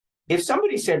If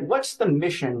somebody said, what's the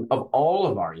mission of all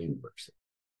of our universities?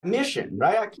 Mission,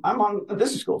 right? I'm on the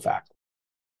business school faculty.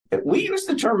 We use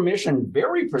the term mission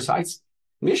very precisely.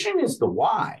 Mission is the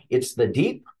why. It's the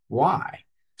deep why.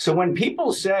 So when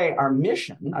people say our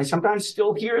mission, I sometimes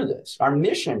still hear this. Our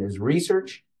mission is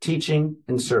research, teaching,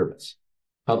 and service,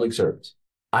 public service.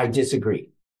 I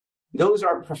disagree. Those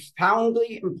are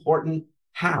profoundly important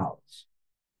hows,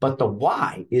 but the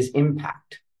why is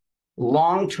impact,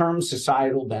 long-term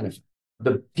societal benefit.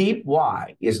 The deep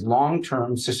why is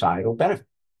long-term societal benefit.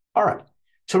 All right.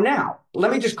 So now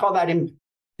let me just call that impact.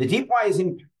 The deep why is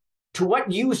impact. To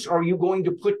what use are you going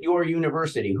to put your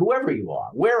university, whoever you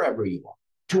are, wherever you are?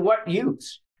 To what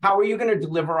use? How are you going to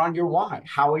deliver on your why?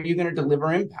 How are you going to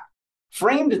deliver impact?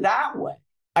 Framed that way,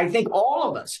 I think all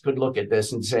of us could look at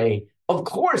this and say, of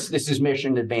course, this is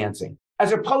mission advancing,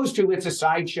 as opposed to it's a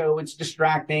sideshow, it's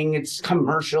distracting, it's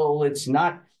commercial, it's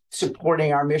not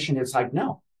supporting our mission. It's like,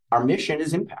 no, our mission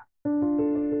is impact.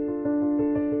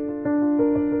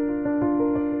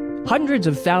 Hundreds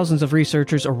of thousands of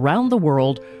researchers around the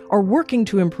world are working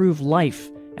to improve life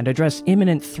and address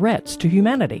imminent threats to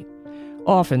humanity.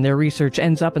 Often their research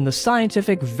ends up in the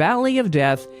scientific valley of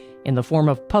death in the form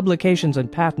of publications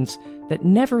and patents that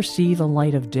never see the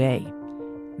light of day.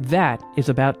 That is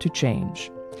about to change.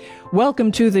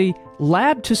 Welcome to the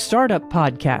Lab to Startup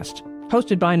podcast,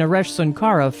 hosted by Naresh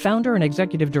Sunkara, founder and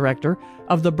executive director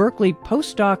of the Berkeley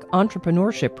Postdoc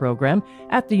Entrepreneurship Program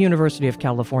at the University of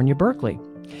California, Berkeley.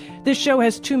 This show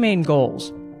has two main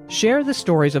goals: share the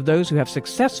stories of those who have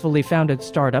successfully founded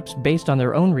startups based on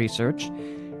their own research,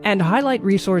 and highlight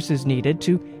resources needed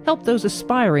to help those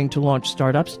aspiring to launch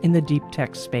startups in the deep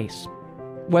tech space.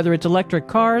 Whether it's electric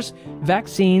cars,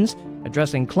 vaccines,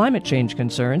 addressing climate change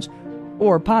concerns,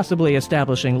 or possibly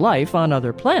establishing life on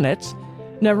other planets,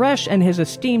 Naresh and his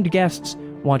esteemed guests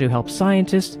want to help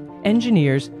scientists,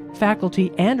 engineers,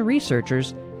 faculty, and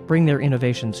researchers bring their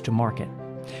innovations to market.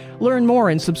 Learn more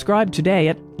and subscribe today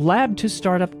at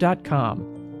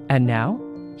labtostartup.com. And now,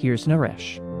 here's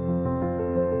Naresh.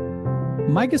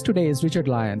 My guest today is Richard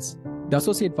Lyons, the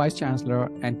Associate Vice Chancellor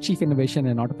and Chief Innovation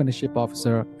and Entrepreneurship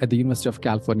Officer at the University of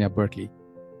California, Berkeley.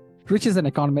 Rich is an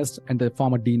economist and the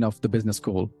former dean of the business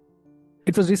school.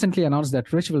 It was recently announced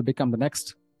that Rich will become the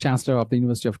next Chancellor of the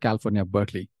University of California,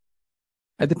 Berkeley.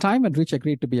 At the time when Rich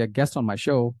agreed to be a guest on my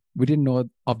show, we didn't know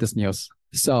of this news.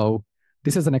 So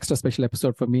this is an extra special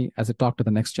episode for me as I talk to the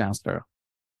next Chancellor.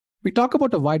 We talk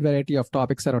about a wide variety of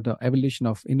topics around the evolution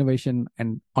of innovation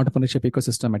and entrepreneurship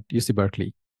ecosystem at UC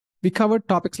Berkeley. We covered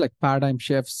topics like paradigm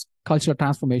shifts, cultural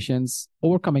transformations,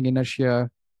 overcoming inertia,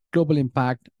 global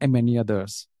impact, and many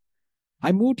others.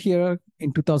 I moved here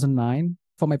in 2009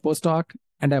 for my postdoc,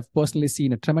 and I've personally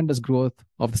seen a tremendous growth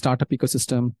of the startup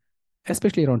ecosystem,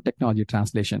 especially around technology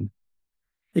translation.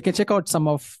 You can check out some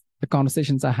of the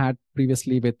conversations I had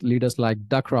previously with leaders like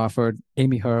Doug Crawford,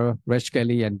 Amy Herr, Reg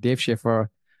Kelly, and Dave Schaefer,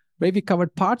 where we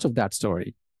covered parts of that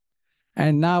story.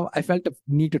 And now I felt the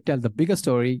need to tell the bigger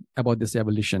story about this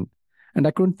evolution. And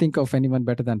I couldn't think of anyone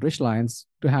better than Rich Lyons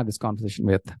to have this conversation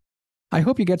with. I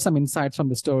hope you get some insights from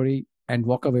the story and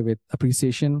walk away with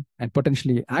appreciation and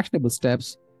potentially actionable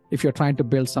steps if you're trying to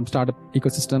build some startup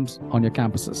ecosystems on your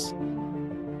campuses.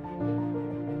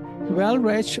 Well,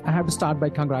 Rich, I have to start by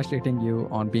congratulating you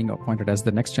on being appointed as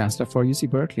the next Chancellor for UC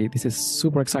Berkeley. This is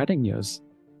super exciting news.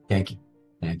 Thank you.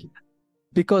 Thank you.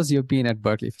 Because you've been at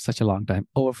Berkeley for such a long time,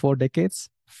 over 4 decades,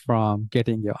 from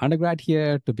getting your undergrad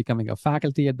here to becoming a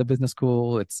faculty at the business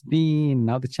school, it's dean,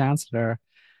 now the Chancellor.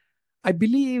 I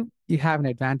believe you have an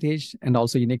advantage and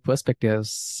also unique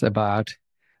perspectives about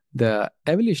the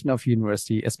evolution of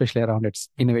university, especially around its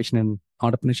innovation and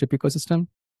entrepreneurship ecosystem.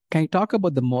 Can you talk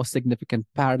about the most significant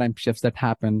paradigm shifts that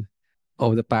happened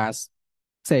over the past,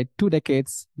 say, 2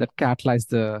 decades that catalyzed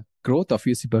the growth of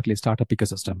UC Berkeley startup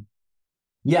ecosystem?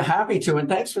 Yeah, happy to. And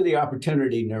thanks for the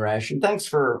opportunity, Naresh. And thanks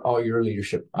for all your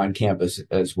leadership on campus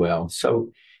as well.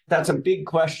 So that's a big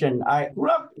question. I grew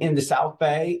up in the South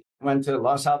Bay, went to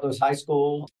Los Altos High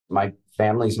School. My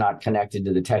family's not connected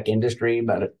to the tech industry,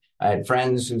 but I had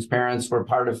friends whose parents were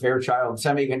part of Fairchild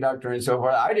Semiconductor and so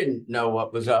forth. I didn't know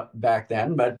what was up back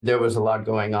then, but there was a lot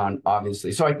going on,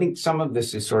 obviously. So I think some of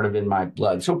this is sort of in my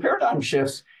blood. So paradigm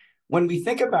shifts, when we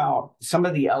think about some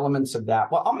of the elements of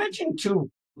that, well, I'll mention 2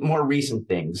 more recent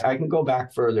things. I can go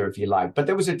back further if you like, but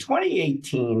there was a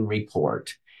 2018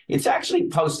 report. It's actually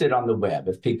posted on the web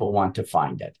if people want to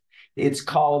find it. It's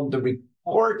called the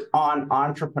Report on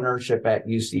Entrepreneurship at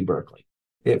UC Berkeley.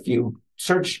 If you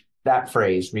search that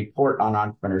phrase, Report on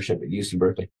Entrepreneurship at UC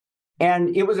Berkeley.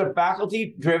 And it was a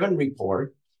faculty-driven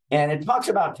report. And it talks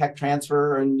about tech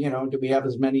transfer and, do we have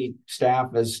as many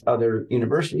staff as other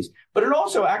universities? But it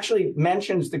also actually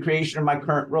mentions the creation of my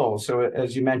current role. So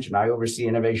as you mentioned, I oversee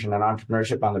innovation and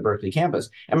entrepreneurship on the Berkeley campus.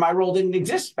 And my role didn't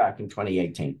exist back in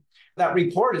 2018. That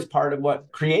report is part of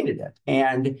what created it.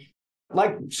 And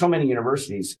like so many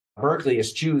universities, Berkeley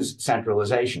eschews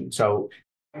centralization. So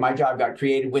my job got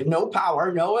created with no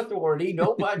power, no authority,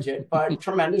 no budget, but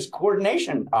tremendous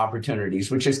coordination opportunities,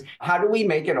 which is how do we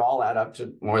make it all add up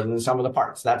to more than the sum of the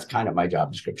parts? That's kind of my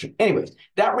job description. Anyways,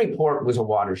 that report was a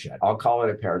watershed. I'll call it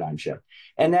a paradigm shift.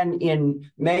 And then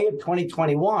in May of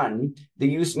 2021, the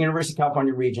University of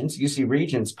California Regents, UC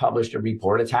Regents, published a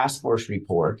report, a task force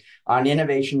report on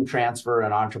innovation, transfer,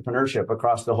 and entrepreneurship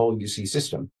across the whole UC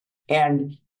system.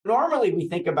 And normally, we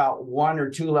think about 1 or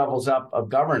 2 levels up of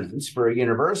governance for a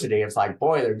university. It's like,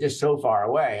 boy, they're just so far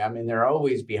away. I mean, they're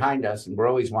always behind us and we're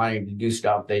always wanting to do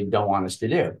stuff they don't want us to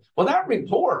do. Well, that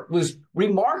report was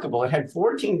remarkable. It had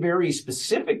 14 very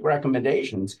specific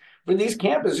recommendations for these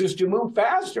campuses to move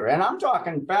faster. And I'm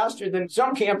talking faster than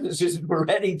some campuses were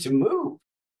ready to move.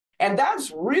 And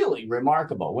that's really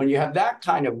remarkable when you have that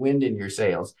kind of wind in your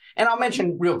sails. And I'll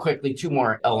mention real quickly 2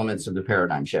 more elements of the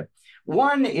paradigm shift.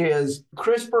 One is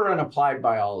CRISPR and applied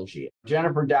biology.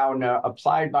 Jennifer Doudna,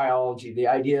 applied biology, the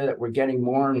idea that we're getting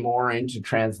more and more into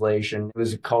translation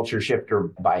was a culture shifter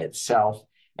by itself.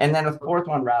 And then a 4th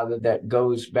one, rather, that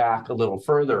goes back a little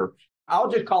further. I'll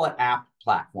just call it app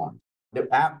platform. The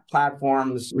app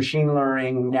platforms, machine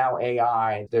learning, now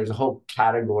AI, there's a whole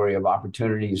category of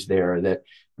opportunities there that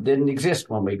didn't exist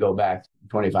when we go back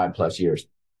 25 plus years.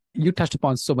 You touched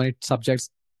upon so many subjects.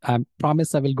 I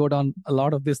promise I will go down a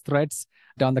lot of these threads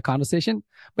down the conversation.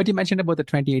 But you mentioned about the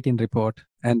 2018 report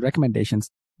and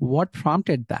recommendations. What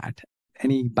prompted that?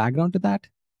 Any background to that?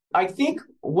 I think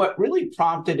what really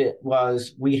prompted it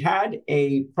was we had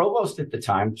a provost at the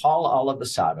time, Paul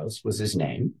Olivasatos was his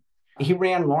name. He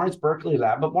ran Lawrence Berkeley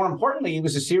Lab, but more importantly, he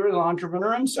was a serial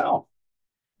entrepreneur himself.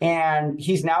 And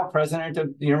he's now president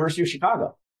of the University of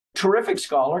Chicago. Terrific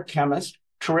scholar, chemist,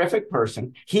 terrific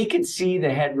person. He could see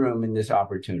the headroom in this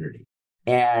opportunity.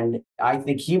 And I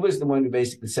think he was the one who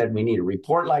basically said, we need a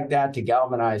report like that to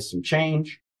galvanize some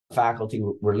change. Faculty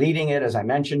were leading it, as I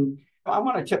mentioned. I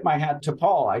want to tip my hat to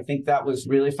Paul. I think that was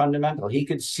really fundamental. He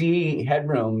could see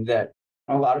headroom that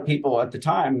a lot of people at the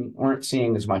time weren't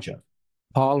seeing as much of.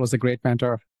 Paul was a great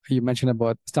mentor. You mentioned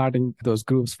about starting those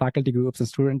groups, faculty groups and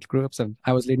student groups. And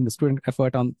I was leading the student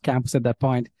effort on campus at that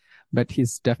point, but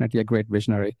he's definitely a great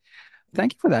visionary.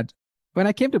 Thank you for that. When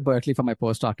I came to Berkeley for my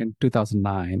postdoc in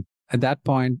 2009, at that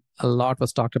point, a lot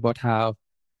was talked about how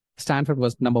Stanford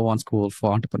was #1 school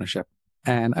for entrepreneurship.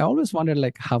 And I always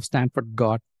wondered how Stanford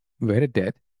got where it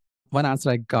did. One answer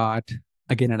I got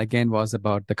again and again was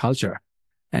about the culture.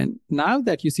 And now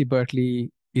that UC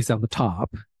Berkeley is on the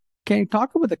top, can you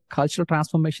talk about the cultural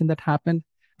transformation that happened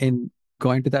in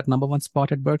going to that #1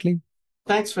 spot at Berkeley?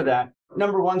 Thanks for that.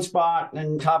 #1 spot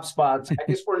and top spots. I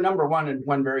guess we're #1 in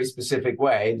one very specific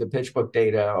way. The PitchBook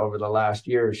data over the last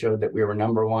year showed that we were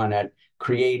 #1 at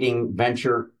creating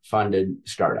venture-funded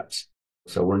startups.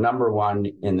 So we're #1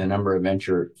 in the number of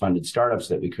venture-funded startups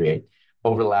that we create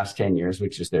over the last 10 years,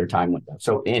 which is their time window.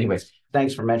 So anyways,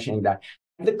 thanks for mentioning that.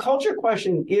 The culture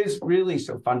question is really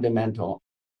so fundamental.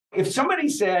 If somebody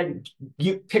said,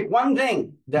 you pick one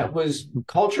thing that was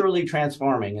culturally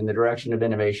transforming in the direction of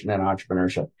innovation and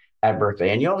entrepreneurship at Berkeley,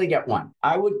 and you only get one,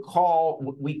 I would call,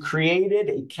 we created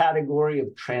a category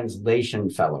of translation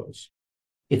fellows.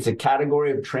 It's a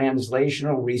category of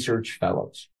translational research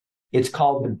fellows. It's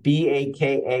called the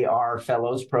BAKAR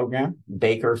Fellows Program,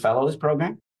 Baker Fellows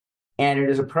Program. And it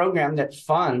is a program that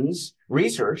funds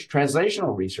research,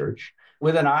 translational research,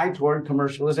 with an eye toward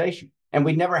commercialization. And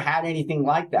we never had anything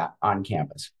like that on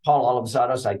campus. Paul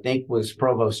Olivasatos, I think, was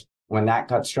provost when that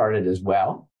got started as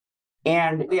well.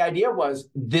 And the idea was,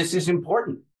 this is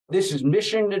important. This is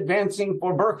mission advancing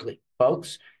for Berkeley,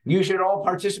 folks. You should all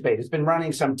participate. It's been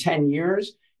running some 10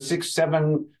 years. 6,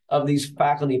 7 of these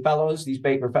faculty fellows, these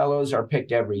Baker fellows, are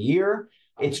picked every year.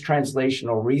 It's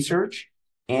translational research,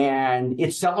 and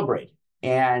it's celebrated,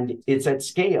 and it's at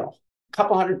scale. A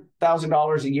couple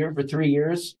 $100,000 a year for 3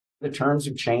 years. The terms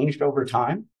have changed over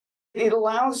time. It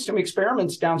allows some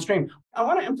experiments downstream. I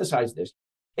want to emphasize this.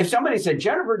 If somebody said,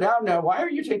 Jennifer Doudna, why are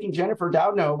you taking Jennifer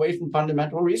Doudna away from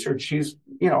fundamental research? She's,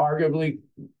 arguably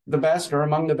the best or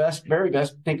among the best, very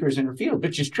best thinkers in her field,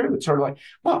 which is true. It's sort of like,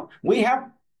 well, we have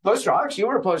postdocs. You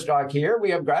were a postdoc here. We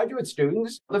have graduate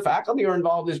students. The faculty are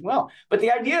involved as well. But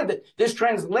the idea that this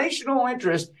translational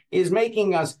interest is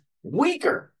making us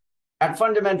weaker at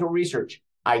fundamental research,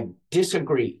 I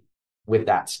disagree with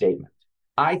that statement.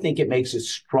 I think it makes us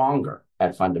stronger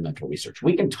at fundamental research.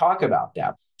 We can talk about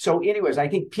that. So anyways, I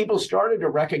think people started to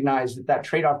recognize that that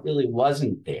trade-off really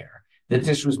wasn't there, that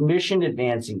this was mission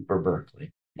advancing for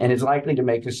Berkeley and is likely to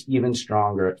make us even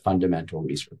stronger at fundamental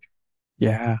research.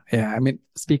 Yeah. I mean,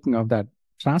 speaking of that,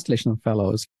 translational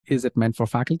fellows, is it meant for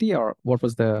faculty or what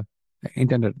was the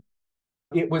intended?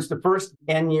 It was the first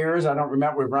 10 years. I don't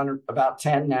remember. We've run about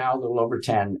 10 now, a little over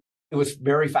 10. It was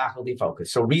very faculty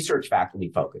focused. So research faculty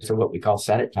focused. So what we call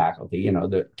Senate faculty,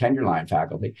 the tenure line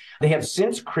faculty. They have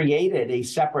since created a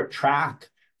separate track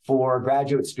for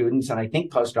graduate students. And I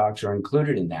think postdocs are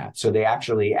included in that. So they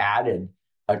actually added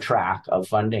a track of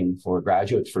funding for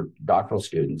graduates, for doctoral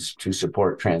students to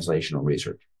support translational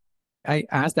research. I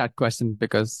asked that question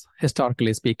because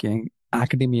historically speaking,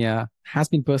 academia has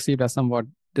been perceived as somewhat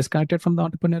disconnected from the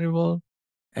entrepreneurial world.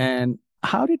 And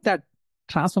how did that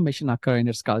transformation occur in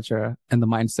its culture and the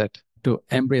mindset to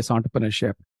embrace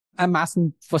entrepreneurship? I'm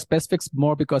asking for specifics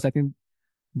more because I think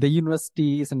the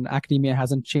universities and academia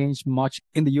hasn't changed much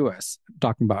in the US,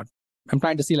 talking about. I'm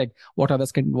trying to see what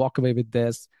others can walk away with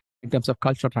this in terms of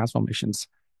cultural transformations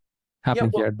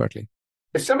happening here at Berkeley.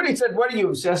 If somebody said, what are you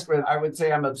obsessed with? I would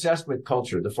say I'm obsessed with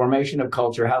culture, the formation of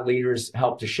culture, how leaders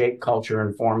help to shape culture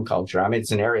and form culture. I mean,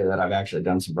 it's an area that I've actually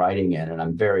done some writing in, and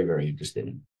I'm very, very interested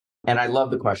in. And I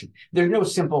love the question. There's no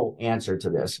simple answer to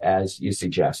this, as you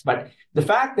suggest. But the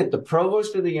fact that the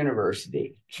provost of the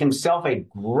university, himself a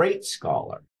great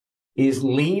scholar, is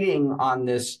leading on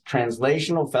this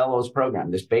translational fellows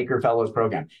program, this Baker Fellows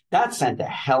program, that sent a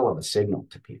hell of a signal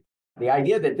to people. The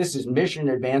idea that this is mission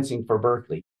advancing for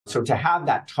Berkeley. So to have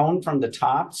that tone from the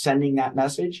top, sending that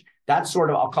message, that's sort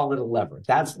of, I'll call it a lever.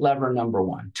 That's lever number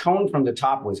one. Tone from the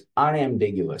top was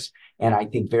unambiguous and I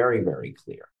think very, very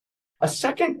clear. A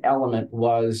second element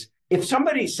was if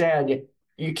somebody said,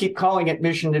 you keep calling it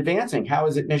mission advancing, how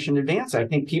is it mission advancing? I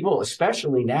think people,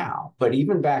 especially now, but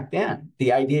even back then,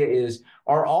 the idea is,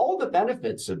 are all the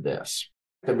benefits of this,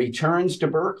 the returns to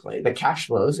Berkeley, the cash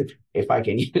flows, if I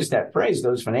can use that phrase,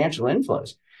 those financial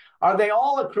inflows, are they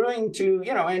all accruing to,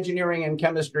 engineering and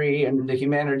chemistry and the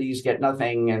humanities get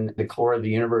nothing and the core of the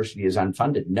university is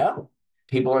unfunded? No.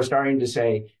 People are starting to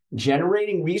say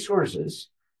generating resources,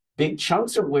 big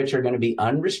chunks of which are going to be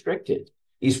unrestricted,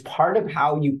 is part of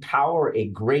how you power a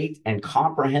great and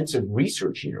comprehensive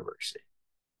research university.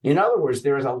 In other words,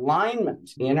 there is alignment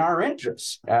in our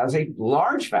interests as a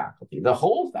large faculty, the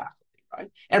whole faculty. Right?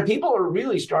 And people are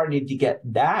really starting to get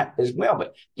that as well.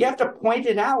 But you have to point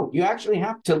it out. You actually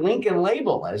have to link and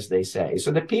label, as they say,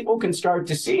 so that people can start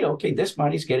to see, okay, this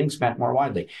money's getting spent more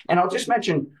widely. And I'll just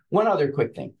mention one other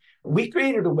quick thing. We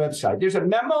created a website. There's a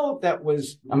memo that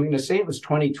was, I'm going to say it was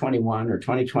 2021 or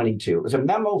 2022. It was a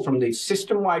memo from the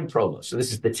system-wide provost. So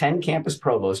this is the 10 campus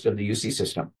provost of the UC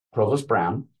system, Provost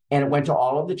Brown. And it went to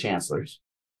all of the chancellors.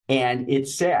 And it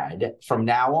said, from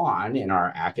now on in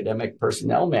our academic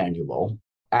personnel manual,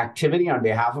 activity on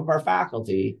behalf of our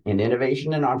faculty in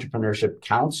innovation and entrepreneurship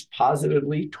counts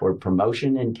positively toward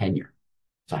promotion and tenure.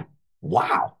 It's like,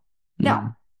 wow. Mm-hmm.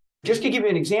 Now, just to give you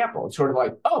an example, it's sort of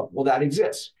like, oh, well, that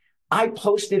exists. I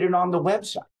posted it on the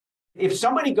website. If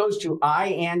somebody goes to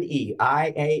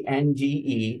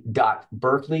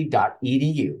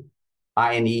INE.berkeley.edu,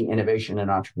 INE, Innovation and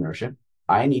Entrepreneurship,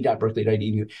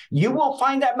 INE.berkeley.edu, you will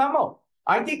find that memo.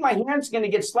 I think my hand's going to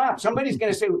get slapped. Somebody's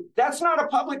going to say, that's not a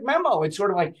public memo. It's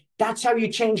sort of like, that's how you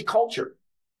change culture.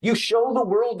 You show the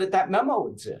world that that memo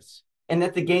exists and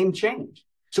that the game changed.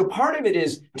 So part of it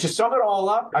is, to sum it all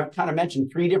up, I've kind of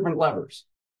mentioned 3 different levers.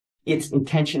 It's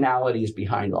intentionality is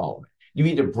behind all of it. You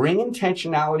either bring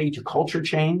intentionality to culture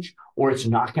change or it's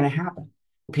not going to happen.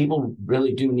 People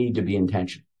really do need to be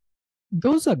intentional.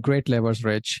 Those are great levers,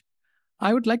 Rich.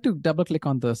 I would like to double click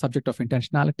on the subject of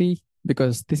intentionality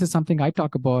because this is something I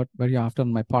talk about very often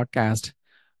on my podcast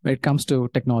when it comes to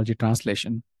technology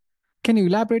translation. Can you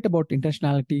elaborate about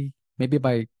intentionality, maybe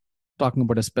by talking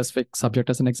about a specific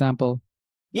subject as an example?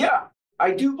 Yeah,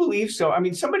 I do believe so. I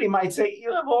mean, somebody might say,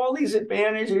 you have all these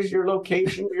advantages, your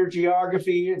location, your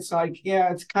geography. It's like,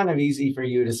 yeah, it's kind of easy for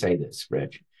you to say this,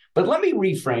 Rich. But let me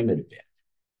reframe it a bit.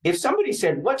 If somebody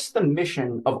said, what's the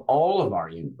mission of all of our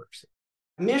universities?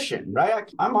 Mission, right?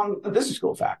 I'm on the business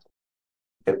school faculty.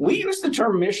 We use the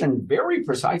term mission very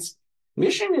precisely.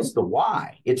 Mission is the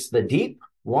why. It's the deep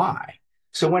why.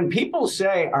 So when people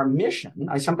say our mission,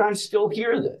 I sometimes still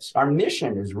hear this. Our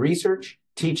mission is research,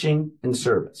 teaching, and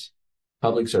service,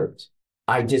 public service.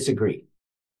 I disagree.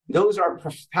 Those are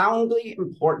profoundly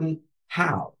important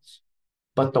hows,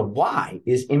 but the why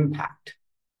is impact,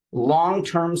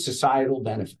 long-term societal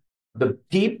benefit. The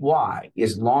deep why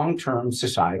is long-term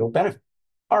societal benefit.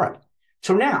 All right.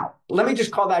 So now let me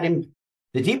just call that impact.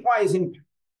 The deep why is impact.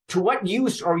 To what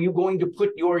use are you going to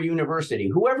put your university,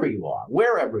 whoever you are,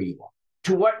 wherever you are?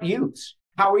 To what use?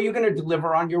 How are you going to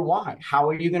deliver on your why? How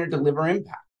are you going to deliver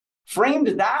impact? Framed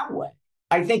that way,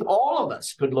 I think all of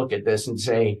us could look at this and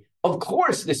say, of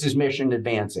course, this is mission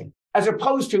advancing, as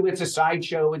opposed to it's a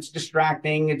sideshow, it's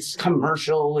distracting, it's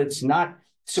commercial, it's not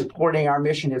supporting our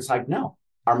mission. It's like, no,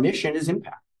 our mission is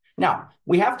impact. Now,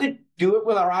 we have to do it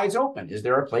with our eyes open. Is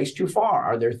there a place too far?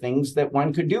 Are there things that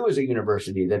one could do as a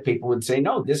university that people would say,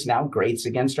 no, this now grates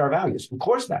against our values? Of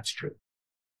course, that's true.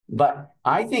 But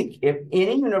I think if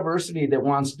any university that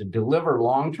wants to deliver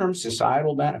long-term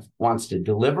societal benefit, wants to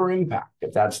deliver impact,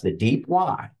 if that's the deep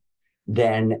why,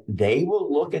 then they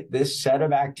will look at this set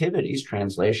of activities,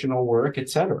 translational work, et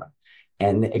cetera.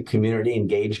 And a community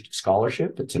engaged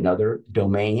scholarship, it's another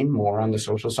domain more on the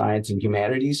social science and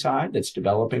humanities side that's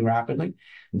developing rapidly.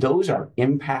 Those are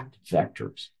impact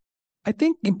vectors. I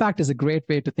think impact is a great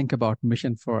way to think about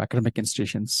mission for academic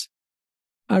institutions.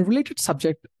 A related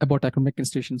subject about academic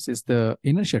institutions is the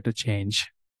inertia to change.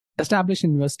 Established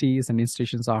universities and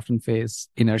institutions often face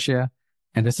inertia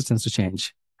and resistance to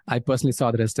change. I personally saw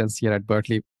the resistance here at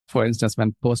Berkeley, for instance,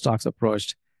 when postdocs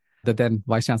approached the then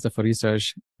Vice Chancellor for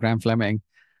Research, Graham Fleming,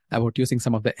 about using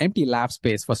some of the empty lab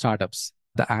space for startups.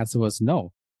 The answer was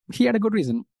no. He had a good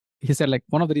reason. He said,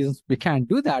 one of the reasons we can't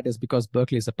do that is because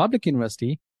Berkeley is a public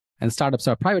university and startups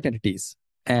are private entities,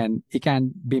 and he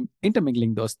can be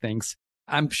intermingling those things.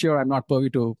 I'm sure I'm not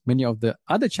privy to many of the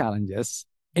other challenges.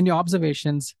 In your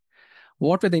observations,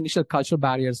 what were the initial cultural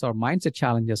barriers or mindset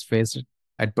challenges faced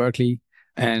at Berkeley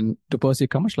and to pursue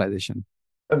commercialization?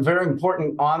 A very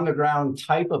important on-the-ground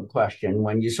type of question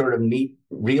when you sort of meet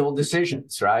real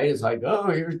decisions, right? It's like, oh,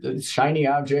 here's the shiny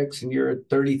objects and you're at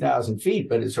 30,000 feet,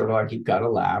 but it's sort of like, you've got a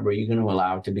lab. Are you going to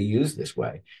allow it to be used this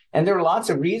way? And there are lots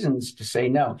of reasons to say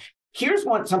no. Here's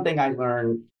something I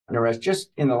learned, Naresh,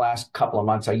 just in the last couple of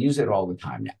months. I use it all the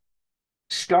time now.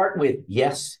 Start with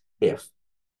yes, if.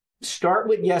 Start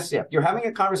with yes, if. You're having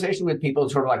a conversation with people,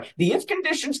 it's sort of like, the if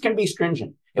conditions can be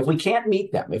stringent. If we can't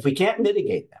meet them, if we can't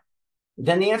mitigate them,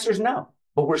 then the answer is no.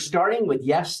 But we're starting with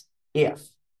yes, if,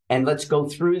 and let's go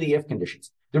through the if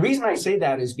conditions. The reason I say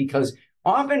that is because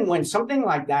often when something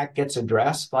like that gets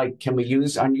addressed, like, can we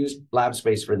use unused lab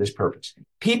space for this purpose?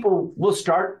 People will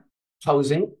start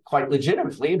posing quite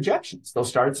legitimately objections. They'll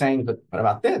start saying, but what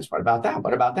about this? What about that?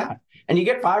 What about that? And you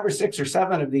get 5 or 6 or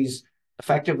 7 of these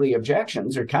effectively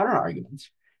objections or counter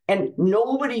arguments, and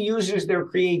nobody uses their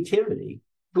creativity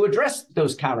to address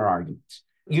those counter arguments.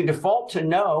 You default to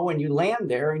no and you land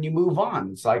there and you move on.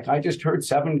 It's like, I just heard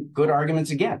 7 good arguments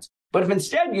against. But if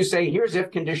instead you say, here's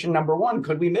if condition number 1,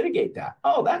 could we mitigate that?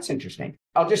 Oh, that's interesting.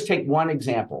 I'll just take one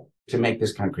example to make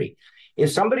this concrete.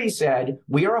 If somebody said,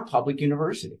 we are a public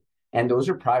university and those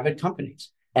are private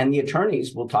companies, and the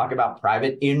attorneys will talk about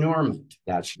private inurement.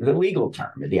 That's the legal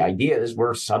term. The idea is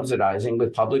we're subsidizing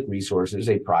with public resources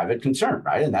a private concern,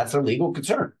 right? And that's a legal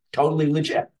concern, totally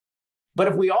legit. But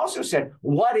if we also said,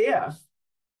 what if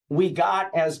we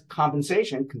got as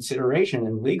compensation, consideration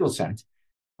in the legal sense,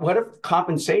 what if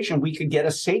compensation, we could get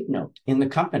a safe note in the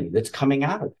company that's coming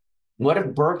out of it? What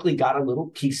if Berkeley got a little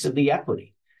piece of the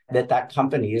equity that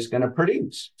company is going to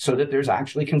produce so that there's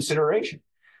actually consideration?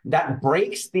 That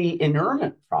breaks the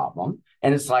inurement problem.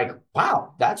 And it's like,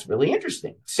 wow, that's really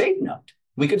interesting. Safe note.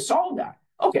 We could solve that.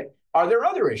 Okay. Are there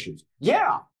other issues?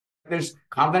 Yeah. There's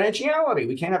confidentiality.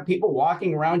 We can't have people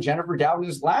walking around Jennifer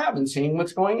Doudna's lab and seeing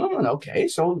what's going on. Okay,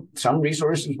 so some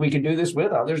resources we could do this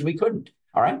with, others we couldn't.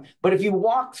 All right. But if you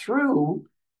walk through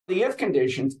the if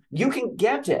conditions, you can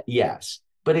get to yes.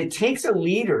 But it takes a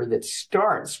leader that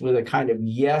starts with a kind of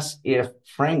yes, if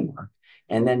framework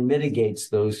and then mitigates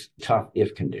those tough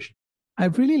if conditions. I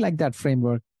really like that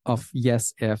framework of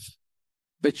yes, if,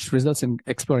 which results in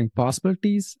exploring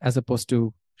possibilities as opposed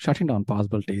to shutting down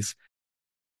possibilities.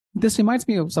 This reminds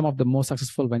me of some of the most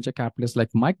successful venture capitalists like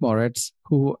Mike Moritz,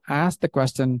 who asked the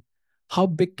question, how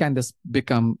big can this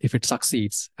become if it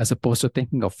succeeds, as opposed to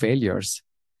thinking of failures?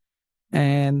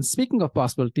 And speaking of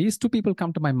possibilities, 2 people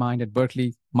come to my mind at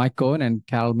Berkeley, Mike Cohen and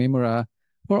Carol Mimura,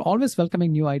 who are always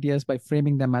welcoming new ideas by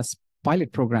framing them as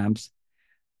pilot programs.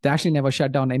 They actually never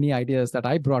shut down any ideas that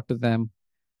I brought to them.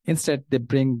 Instead, they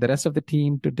bring the rest of the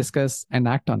team to discuss and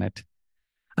act on it.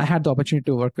 I had the opportunity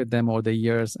to work with them over the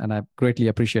years, and I greatly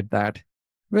appreciate that.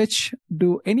 Rich,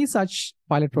 do any such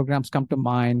pilot programs come to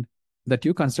mind that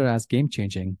you consider as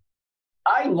game-changing?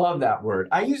 I love that word.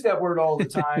 I use that word all the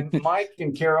time. Mike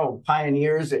and Carol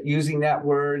pioneers at using that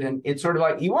word. And it's sort of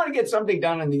like, you want to get something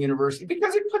done in the university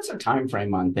because it puts a time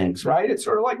frame on things, right? It's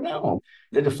sort of like, no,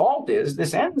 the default is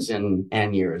this ends in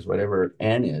N years, whatever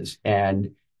N is.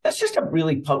 And that's just a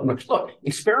really potent look.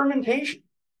 Experimentation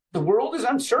The world is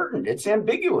uncertain. It's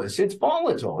ambiguous. It's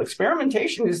volatile.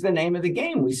 Experimentation is the name of the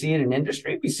game. We see it in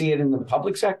industry. We see it in the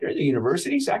public sector, the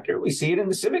university sector. We see it in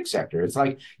the civic sector. It's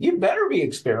like, you better be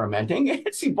experimenting.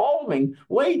 It's evolving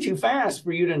way too fast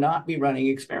for you to not be running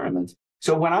experiments.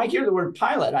 So when I hear the word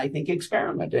pilot, I think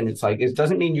experiment. And it's like, it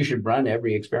doesn't mean you should run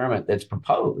every experiment that's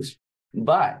proposed,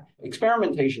 but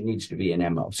experimentation needs to be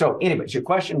an MO. So anyways, your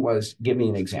question was, give me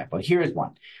an example. Here's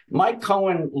one. Mike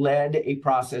Cohen led a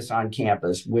process on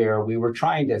campus where we were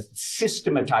trying to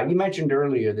systematize. You mentioned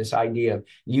earlier this idea of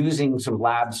using some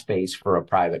lab space for a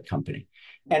private company.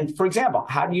 And for example,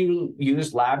 how do you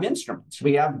use lab instruments?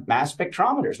 We have mass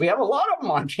spectrometers. We have a lot of them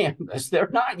on campus. They're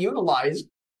not utilized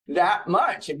that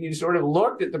much. If you sort of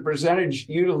looked at the percentage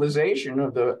utilization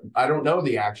of I don't know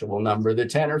the actual number, the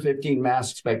 10 or 15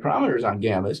 mass spectrometers on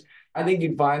campus, I think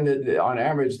you'd find that on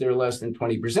average, they're less than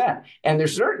 20%. And they're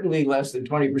certainly less than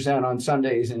 20% on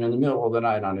Sundays and in the middle of the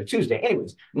night on a Tuesday.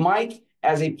 Anyways, Mike,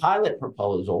 as a pilot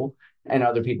proposal, and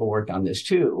other people worked on this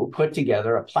too, put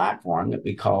together a platform that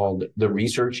we called the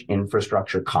Research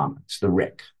Infrastructure Commons, the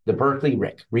RIC, the Berkeley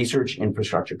RIC, Research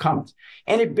Infrastructure Commons.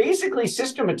 And it basically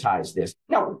systematized this.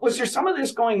 Now, was there some of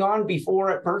this going on before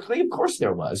at Berkeley? Of course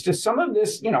there was. Does some of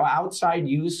this, outside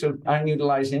use of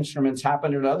unutilized instruments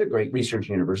happen at other great research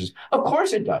universities? Of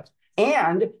course it does.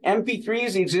 And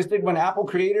MP3s existed when Apple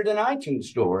created an iTunes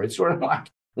store. It's sort of like,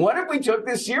 what if we took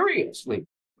this seriously?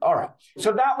 All right.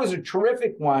 So that was a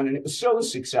terrific one. And it was so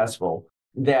successful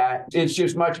that it's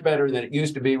just much better than it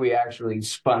used to be. We actually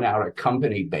spun out a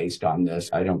company based on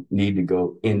this. I don't need to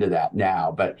go into that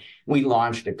now, but we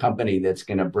launched a company that's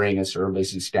going to bring a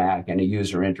services stack and a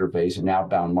user interface and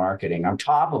outbound marketing on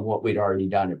top of what we'd already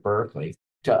done at Berkeley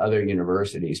to other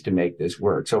universities to make this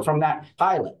work. So from that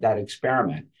pilot, that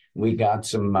experiment, we got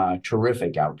some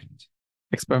terrific outcomes.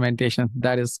 Experimentation,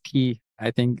 that is key. I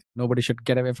think nobody should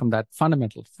get away from that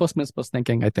fundamental first principles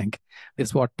thinking, I think,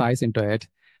 is what ties into it.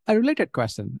 A related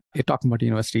question, you're talking about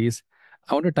universities.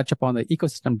 I want to touch upon the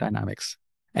ecosystem dynamics.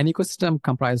 An ecosystem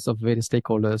comprises of various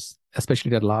stakeholders,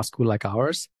 especially at a law school like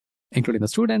ours, including the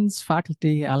students,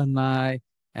 faculty, alumni,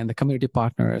 and the community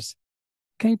partners.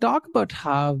 Can you talk about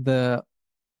how the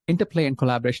interplay and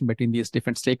collaboration between these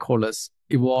different stakeholders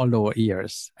evolved over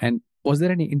years? And was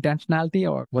there any intentionality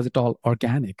or was it all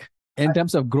organic in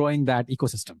terms of growing that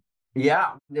ecosystem?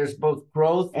 Yeah, there's both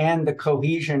growth and the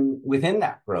cohesion within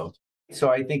that growth. So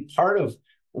I think part of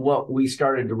what we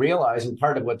started to realize and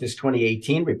part of what this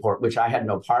 2018 report, which I had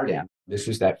no part in, this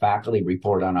was that faculty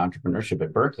report on entrepreneurship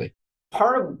at Berkeley.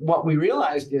 Part of what we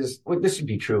realized is, this would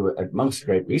be true at most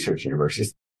great research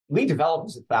universities, we develop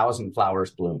as 1,000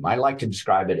 flowers bloom. I like to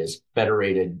describe it as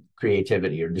federated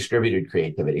creativity or distributed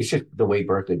creativity. It's just the way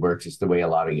Berkeley works. It's the way a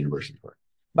lot of universities work.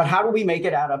 But how do we make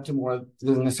it add up to more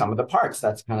than the sum of the parts?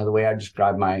 That's kind of the way I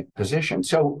describe my position.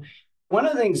 So one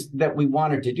of the things that we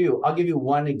wanted to do, I'll give you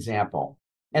one example.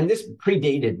 And this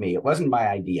predated me. It wasn't my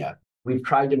idea. We've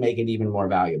tried to make it even more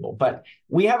valuable. But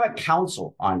we have a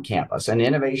council on campus, an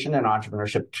Innovation and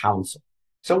Entrepreneurship Council.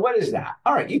 So what is that?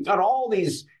 All right, you've got all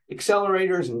these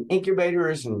accelerators and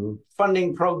incubators and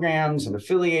funding programs and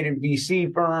affiliated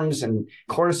VC firms and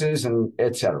courses and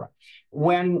et cetera.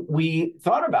 When we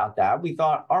thought about that, we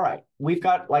thought, all right, we've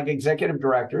got like executive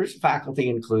directors, faculty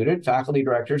included, faculty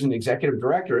directors and executive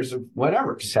directors of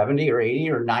whatever, 70 or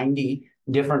 80 or 90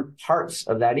 different parts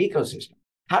of that ecosystem.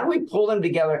 How do we pull them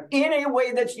together in a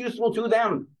way that's useful to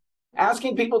them?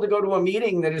 Asking people to go to a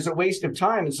meeting that is a waste of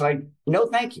time, it's like, no,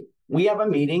 thank you. We have a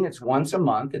meeting. It's once a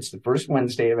month. It's the first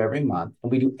Wednesday of every month. And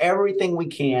we do everything we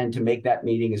can to make that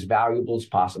meeting as valuable as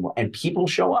possible. And people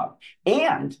show up.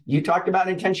 And you talked about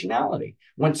intentionality.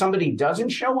 When somebody doesn't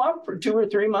show up for 2 or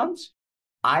 3 months,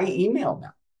 I email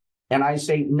them. And I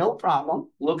say, no problem.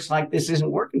 Looks like this isn't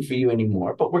working for you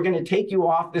anymore, but we're going to take you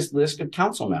off this list of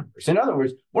council members. In other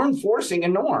words, we're enforcing a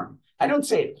norm. I don't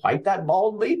say it quite that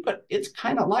baldly, but it's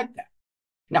kind of like that.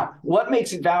 Now, what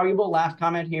makes it valuable? Last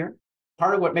comment here.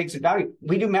 Part of what makes it valuable,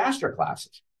 we do master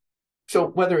classes. So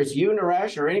whether it's you,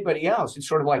 Naresh, or anybody else, it's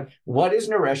sort of like, what is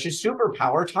Naresh's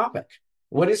superpower topic?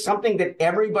 What is something that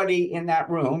everybody in that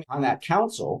room, on that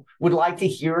council, would like to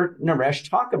hear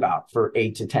Naresh talk about for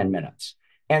 8 to 10 minutes?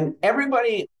 And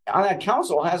everybody on that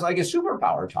council has like a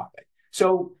superpower topic.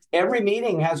 So every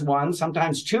meeting has one,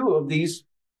 sometimes 2 of these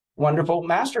wonderful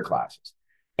master classes.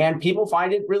 And people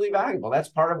find it really valuable. That's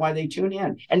part of why they tune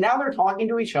in. And now they're talking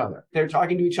to each other. They're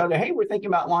talking to each other. Hey, we're thinking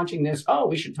about launching this. Oh,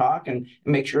 we should talk and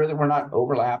make sure that we're not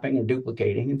overlapping or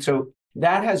duplicating. And so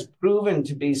that has proven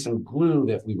to be some glue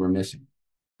that we were missing.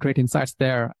 Great insights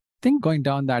there. I think going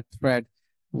down that thread,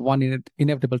 one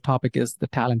inevitable topic is the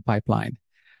talent pipeline.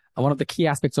 One of the key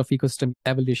aspects of ecosystem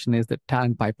evolution is the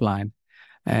talent pipeline.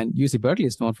 And UC Berkeley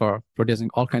is known for producing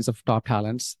all kinds of top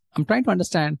talents. I'm trying to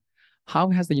understand, how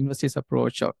has the university's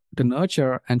approach to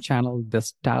nurture and channel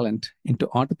this talent into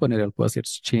entrepreneurial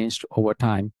pursuits changed over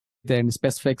time? If there are any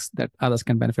specifics that others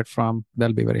can benefit from,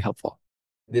 that'll be very helpful.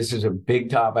 This is a big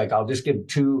topic. I'll just give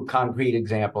two concrete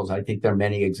examples. I think there are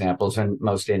many examples, and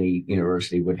most any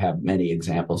university would have many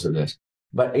examples of this.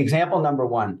 But example number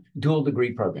one, dual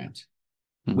degree programs.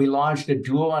 We launched a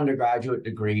dual undergraduate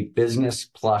degree, business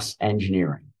plus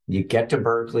engineering. You get to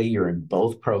Berkeley, you're in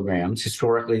both programs.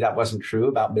 Historically, that wasn't true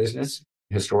about business.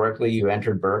 Historically, you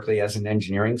entered Berkeley as an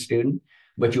engineering student,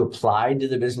 but you applied to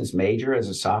the business major as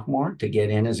a sophomore to get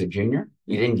in as a junior.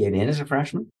 You didn't get in as a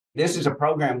freshman. This is a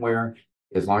program where,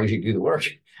 as long as you do the work,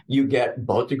 you get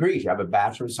both degrees. You have a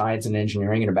Bachelor of Science in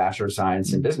Engineering and a Bachelor of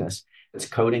Science in Business. It's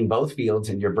coding both fields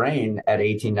in your brain at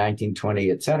 18, 19,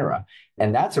 20, et cetera.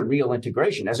 And that's a real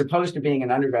integration, as opposed to being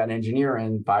an undergrad engineer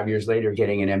and 5 years later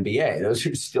getting an MBA. Those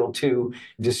are still two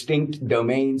distinct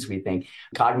domains, we think,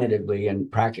 cognitively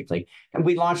and practically. And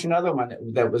we launched another one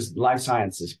that was life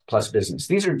sciences plus business.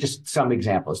 These are just some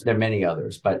examples. There are many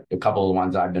others, but a couple of the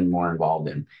ones I've been more involved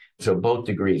in. So both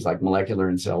degrees, like molecular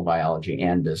and cell biology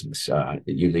and business,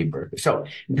 you leave Berkeley. So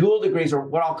dual degrees are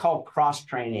what I'll call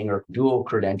cross-training or dual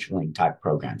credentialing type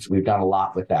programs. We've done a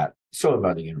lot with that. So have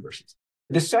other universities.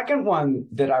 The second one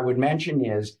that I would mention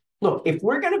is, look, if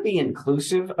we're going to be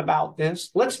inclusive about this,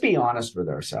 let's be honest with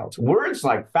ourselves. Words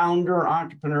like founder,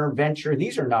 entrepreneur, venture,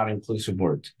 these are not inclusive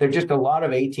words. They're just a lot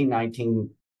of 18, 19,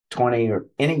 20, or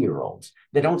any-year-olds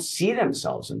that don't see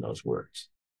themselves in those words.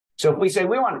 So if we say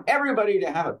we want everybody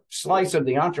to have a slice of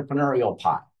the entrepreneurial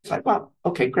pie, it's like, well,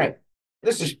 okay, great.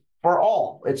 This is for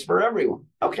all. It's for everyone.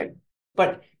 Okay.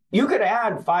 But you could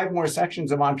add 5 more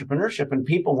sections of entrepreneurship and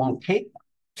people won't take them.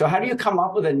 So how do you come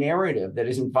up with a narrative that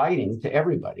is inviting to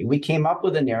everybody? We came up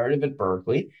with a narrative at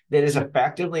Berkeley that is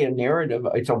effectively a narrative.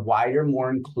 It's a wider, more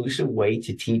inclusive way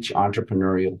to teach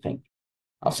entrepreneurial thinking.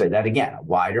 I'll say that again, a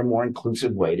wider, more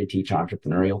inclusive way to teach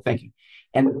entrepreneurial thinking.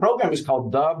 And the program is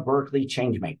called the Berkeley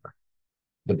Changemaker,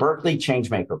 the Berkeley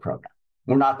Changemaker program.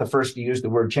 We're not the first to use the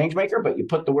word changemaker, but you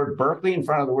put the word Berkeley in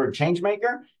front of the word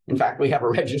changemaker. In fact, we have a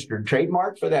registered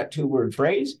trademark for that 2-word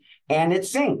phrase, and it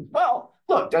sings. Well,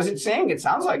 look, does it sing? It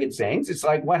sounds like it sings. It's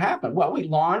like, what happened? Well, we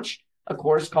launched a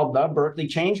course called the Berkeley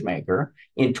Changemaker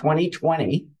in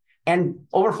 2020, and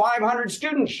over 500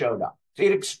 students showed up. So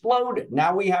it exploded.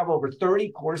 Now we have over 30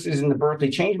 courses in the Berkeley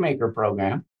Changemaker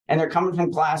program. And they're coming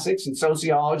from classics and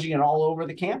sociology and all over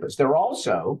the campus. They're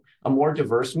also a more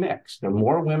diverse mix. There are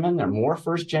more women, there are more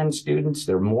first-gen students,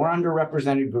 there are more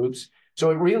underrepresented groups. So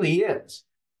it really is,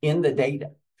 in the data,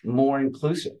 more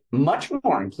inclusive, much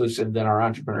more inclusive than our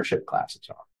entrepreneurship classes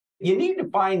are. You need to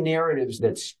find narratives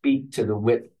that speak to the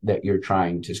width that you're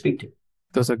trying to speak to.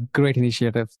 Those are great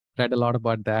initiatives. Read a lot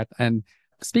about that. And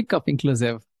speak of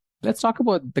inclusive, let's talk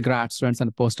about the grad students and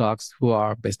the postdocs who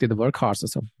are basically the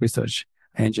workhorses of research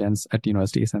engines at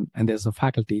universities, and there's a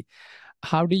faculty.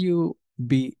 How do you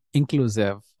be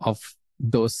inclusive of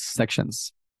those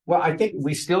sections? Well, I think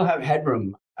we still have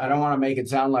headroom. I don't want to make it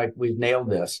sound like we've nailed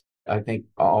this. I think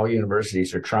all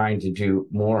universities are trying to do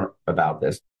more about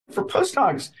this. For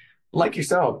postdocs like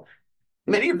yourself,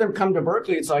 many of them come to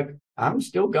Berkeley. It's like, I'm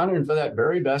still gunning for that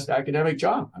very best academic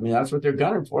job. I mean, that's what they're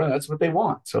gunning for. That's what they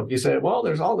want. So if you say, well,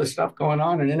 there's all this stuff going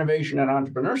on in innovation and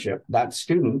entrepreneurship, that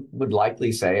student would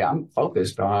likely say, I'm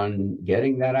focused on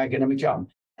getting that academic job.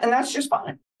 And that's just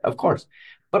fine, of course.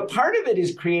 But part of it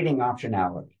is creating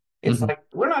optionality. It's like,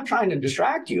 we're not trying to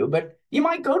distract you, but you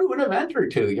might go to an event or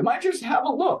two. You might just have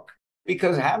a look.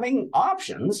 Because having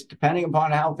options, depending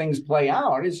upon how things play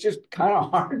out, is just kind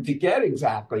of hard to get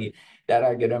exactly that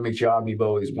academic job you've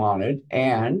always wanted.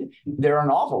 And there are an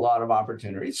awful lot of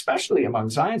opportunities, especially among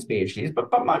science PhDs,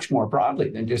 but much more broadly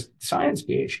than just science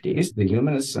PhDs, the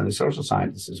humanists and the social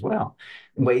scientists as well,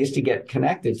 ways to get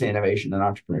connected to innovation and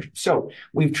entrepreneurship. So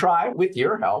we've tried, with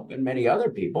your help and many other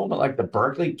people, but like the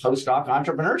Berkeley Postdoc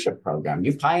Entrepreneurship Program,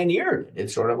 you pioneered it.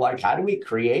 It's sort of like, how do we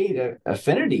create an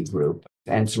affinity group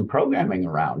and some programming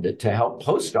around it to help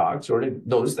postdocs, sort of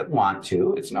those that want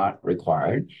to, it's not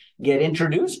required, get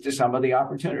introduced to some of the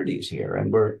opportunities here.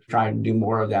 And we're trying to do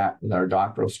more of that with our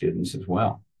doctoral students as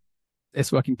well.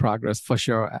 It's work in progress for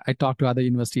sure. I talk to other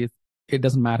universities. It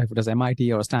doesn't matter if it is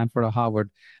MIT or Stanford or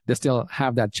Harvard, they still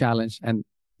have that challenge. And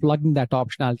plugging that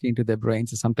optionality into their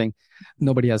brains is something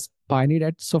nobody has pioneered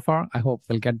it so far. I hope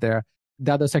we'll get there.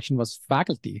 The other section was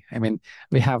faculty. I mean,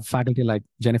 we have faculty like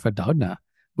Jennifer Doudna,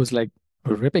 who's like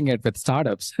ripping it with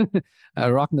startups,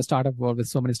 rocking the startup world with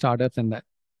so many startups. And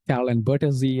Caroline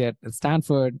Bertuzzi at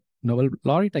Stanford, Nobel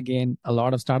laureate again, a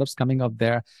lot of startups coming up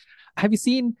there. Have you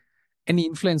seen any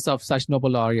influence of such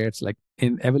Nobel laureates, like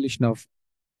in evolution of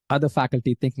other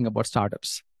faculty thinking about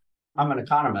startups? I'm an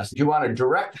economist. You want a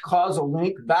direct causal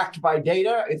link backed by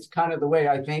data? It's kind of the way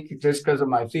I think just because of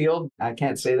my field. I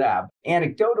can't say that.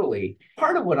 Anecdotally,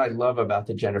 part of what I love about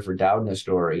the Jennifer Doudna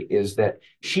story is that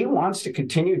she wants to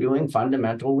continue doing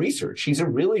fundamental research. She's a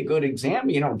really good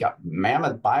example, got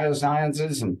Mammoth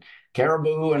Biosciences and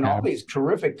Caribou and all these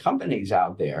terrific companies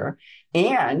out there.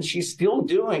 And she's still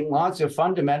doing lots of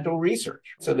fundamental research.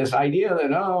 So this idea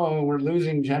that, we're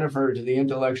losing Jennifer to the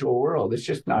intellectual world, it's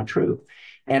just not true.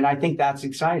 And I think that's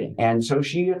exciting. And so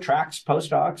she attracts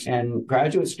postdocs and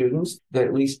graduate students that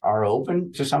at least are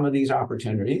open to some of these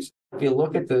opportunities. If you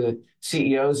look at the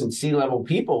CEOs and C-level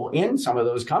people in some of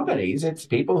those companies, it's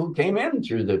people who came in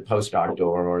through the postdoc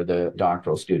door or the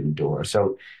doctoral student door.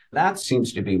 So that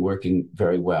seems to be working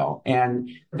very well. And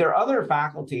there are other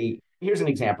faculty. Here's an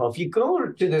example. If you go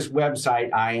to this website,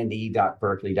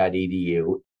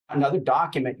 ind.berkeley.edu, another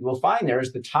document you will find there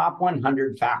is the top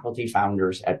 100 faculty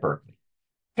founders at Berkeley.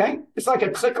 Okay? It's like a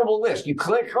clickable list. You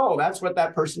click, that's what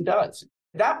that person does.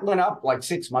 That went up like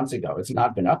 6 months ago. It's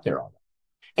not been up there all day.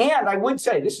 And I would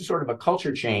say this is sort of a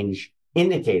culture change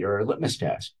indicator or litmus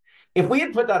test. If we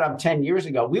had put that up 10 years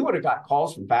ago, we would have got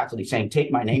calls from faculty saying,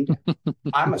 take my name down.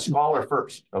 I'm a scholar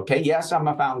first. Okay? Yes, I'm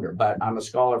a founder, but I'm a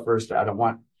scholar first. I don't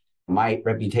want my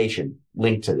reputation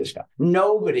linked to this stuff.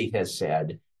 Nobody has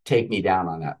said, take me down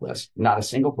on that list. Not a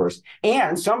single person.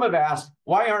 And some have asked,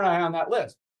 why aren't I on that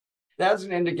list? That's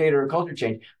an indicator of culture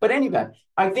change. But anyway,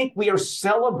 I think we are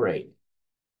celebrating.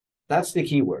 That's the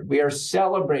key word. We are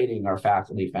celebrating our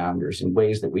faculty founders in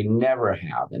ways that we never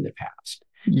have in the past.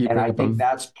 And I think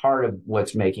that's part of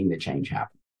what's making the change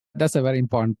happen. That's a very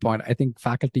important point. I think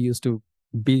faculty used to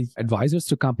be advisors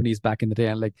to companies back in the day,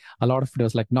 and like a lot of it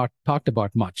was like not talked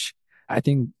about much. I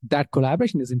think that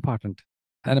collaboration is important.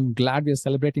 And I'm glad we are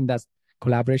celebrating that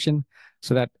collaboration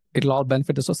so that it'll all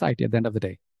benefit the society at the end of the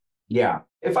day. Yeah.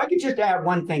 If I could just add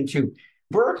one thing too.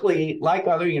 Berkeley, like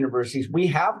other universities, we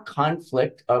have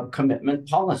conflict of commitment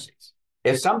policies.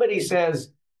 If somebody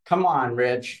says, come on,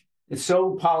 Rich, it's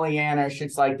so Pollyannish.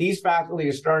 It's like these faculty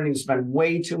are starting to spend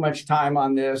way too much time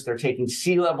on this. They're taking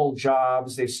C-level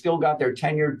jobs. They've still got their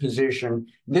tenured position.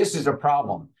 This is a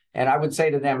problem. And I would say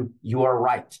to them, you are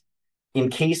right. In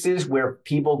cases where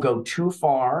people go too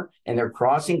far and they're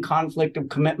crossing conflict of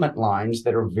commitment lines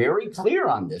that are very clear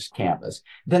on this campus,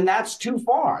 then that's too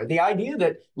far. The idea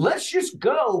that let's just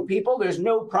go, people, there's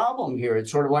no problem here. It's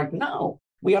sort of like, no,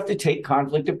 we have to take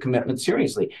conflict of commitment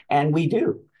seriously. And we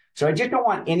do. So I just don't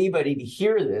want anybody to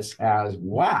hear this as,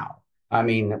 wow, I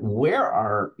mean, where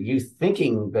are you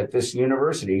thinking that this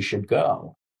university should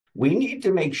go? We need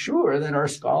to make sure that our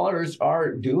scholars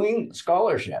are doing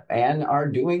scholarship and are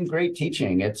doing great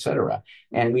teaching, et cetera.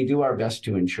 And we do our best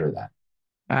to ensure that.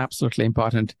 Absolutely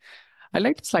important. I'd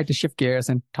like to slightly shift gears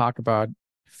and talk about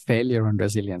failure and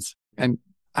resilience. And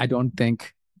I don't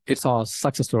think it's all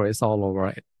success stories all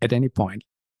over at any point.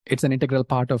 It's an integral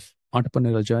part of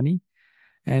entrepreneurial journey.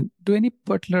 And do any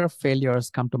particular failures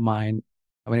come to mind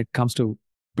when it comes to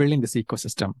building this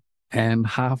ecosystem? And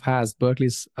how has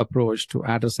Berkeley's approach to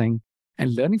addressing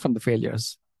and learning from the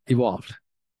failures evolved?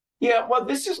 Yeah, well,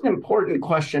 this is an important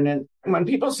question. And when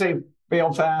people say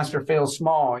fail fast or fail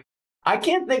small, I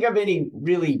can't think of any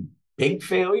really big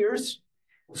failures.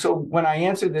 So when I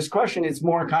answer this question, it's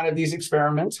more kind of these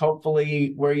experiments,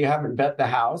 hopefully where you haven't bet the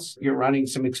house, you're running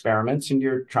some experiments and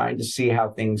you're trying to see how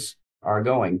things are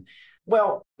going.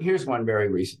 Well, here's one very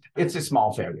recent. It's a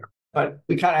small failure. But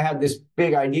we kind of had this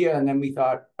big idea, and then we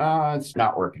thought, it's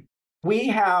not working. We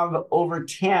have over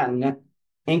 10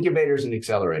 incubators and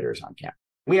accelerators on campus.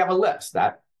 We have a list,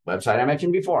 that website I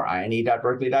mentioned before,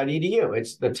 ind.berkeley.edu.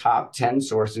 It's the top 10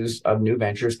 sources of new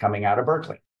ventures coming out of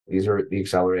Berkeley. These are the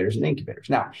accelerators and incubators.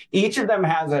 Now, each of them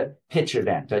has a pitch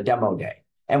event, a demo day.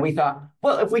 And we thought,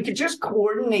 well, if we could just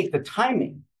coordinate the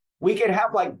timing, we could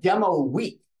have like demo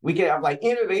week. We could have like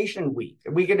innovation week.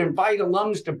 We could invite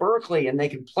alums to Berkeley and they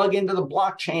could plug into the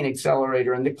blockchain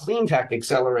accelerator and the clean tech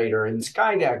accelerator and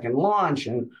Skydeck and launch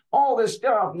and all this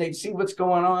stuff. And they'd see what's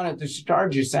going on at the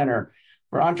Starja Center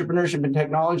for Entrepreneurship and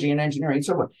Technology and Engineering and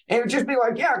so on. And it would just be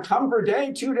like, yeah, come for a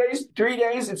day, 2 days, 3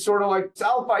 days. It's sort of like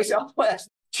South by Southwest.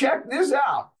 Check this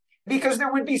out. Because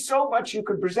there would be so much you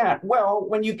could present. Well,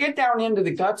 when you get down into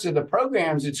the guts of the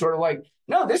programs, it's sort of like,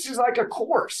 no, this is like a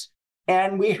course.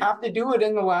 And we have to do it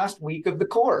in the last week of the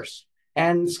course.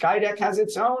 And Skydeck has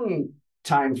its own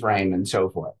time frame and so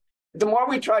forth. The more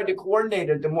we tried to coordinate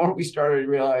it, the more we started to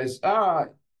realize,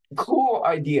 cool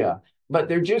idea. But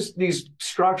they're just these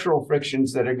structural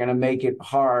frictions that are going to make it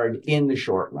hard in the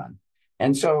short run.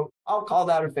 And so I'll call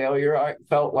that a failure. I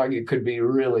felt like it could be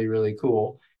really, really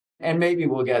cool. And maybe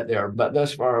we'll get there. But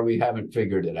thus far, we haven't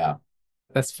figured it out.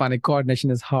 That's funny.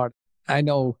 Coordination is hard. I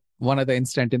know one other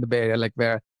incident in the Bay Area, like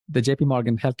where the JP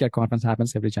Morgan Healthcare Conference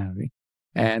happens every January.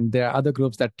 And there are other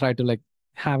groups that try to like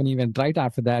have an event right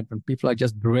after that when people are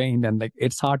just drained and like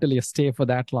it's hard to stay for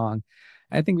that long.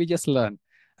 I think we just learn.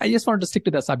 I just wanted to stick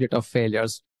to the subject of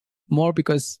failures more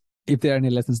because if there are any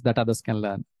lessons that others can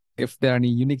learn, if there are any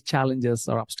unique challenges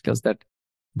or obstacles that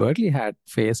Berkeley had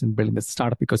faced in building the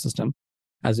startup ecosystem,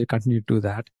 as we continue to do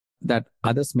that, that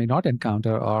others may not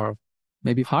encounter or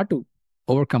maybe hard to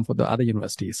overcome for the other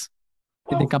universities.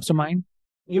 Anything comes to mind?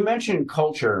 You mentioned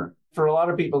culture. For a lot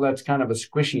of people, that's kind of a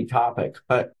squishy topic,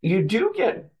 but you do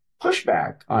get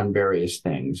pushback on various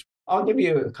things. I'll give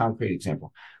you a concrete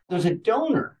example. There's a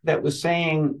donor that was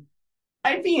saying,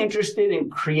 I'd be interested in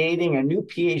creating a new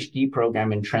Ph.D.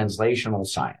 program in translational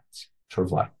science. Sort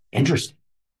of like, interesting.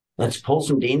 Let's pull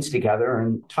some deans together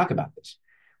and talk about this.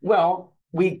 Well,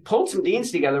 we pulled some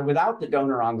deans together without the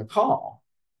donor on the call.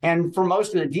 And for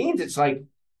most of the deans, it's like,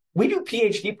 we do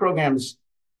PhD programs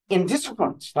in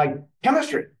disciplines like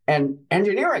chemistry and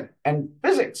engineering and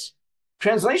physics.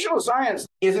 Translational science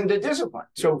isn't a discipline.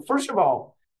 So first of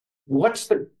all, what's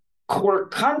the core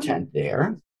content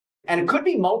there? And it could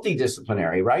be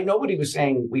multidisciplinary, right? Nobody was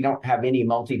saying we don't have any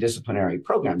multidisciplinary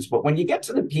programs. But when you get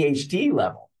to the PhD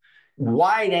level,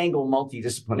 wide angle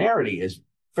multidisciplinarity is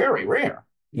very rare.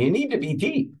 You need to be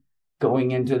deep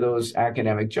going into those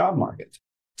academic job markets.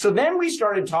 So then we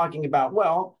started talking about,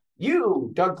 well, you,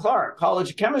 Doug Clark,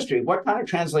 College of Chemistry, what kind of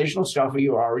translational stuff are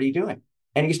you already doing?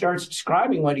 And he starts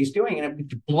describing what he's doing, and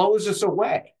it blows us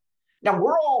away. Now,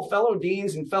 we're all fellow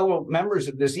deans and fellow members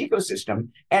of this ecosystem,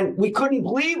 and we couldn't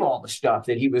believe all the stuff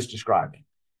that he was describing.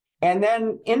 And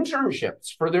then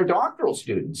internships for their doctoral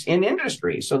students in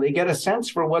industry, so they get a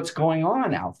sense for what's going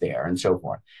on out there and so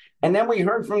forth. And then we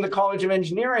heard from the College of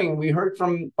Engineering, we heard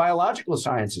from biological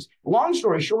sciences. Long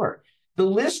story short, the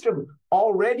list of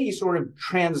already sort of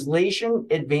translation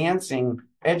advancing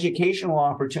educational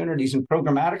opportunities and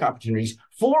programmatic opportunities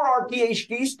for our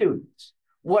PhD students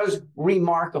was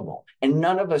remarkable, and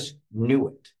none of us knew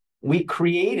it. We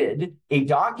created a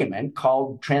document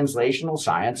called Translational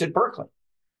Science at Berkeley,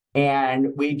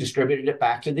 and we distributed it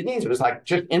back to the deans. It was like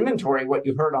just inventory what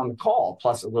you heard on the call,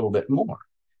 plus a little bit more.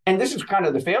 And this is kind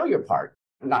of the failure part,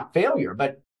 not failure,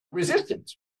 but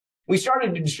resistance. We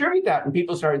started to distribute that, and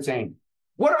people started saying,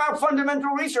 what about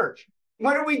fundamental research?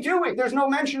 What are we doing? There's no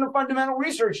mention of fundamental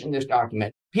research in this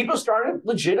document. People started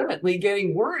legitimately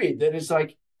getting worried that it's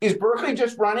like, is Berkeley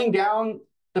just running down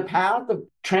the path of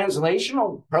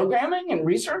translational programming and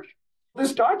research?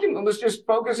 This document was just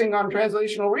focusing on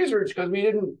translational research because we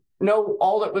didn't know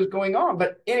all that was going on.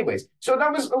 But anyways, so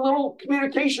that was a little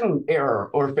communication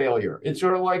error or failure. It's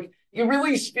sort of like, you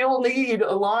really still need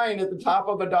a line at the top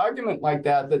of a document like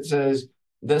that that says,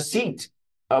 the seat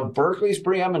of Berkeley's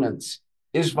preeminence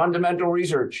is fundamental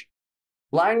research.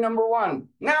 Line number 1.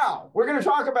 Now, we're going to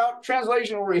talk about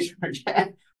translational research.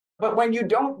 But when you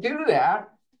don't do that,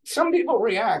 some people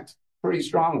react pretty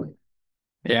strongly.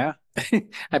 Yeah.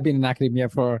 I've been in academia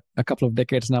for a couple of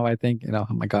decades now, I think. Oh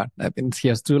my God, I've been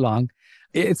here too long.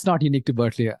 It's not unique to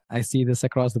Berkeley. I see this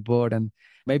across the board. And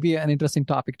maybe an interesting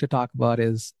topic to talk about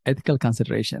is ethical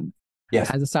consideration. Yes.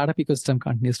 As the startup ecosystem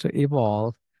continues to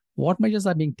evolve, what measures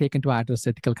are being taken to address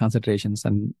ethical considerations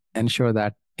and ensure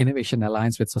that innovation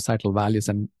aligns with societal values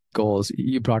and goals?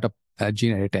 You brought up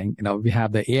gene editing. We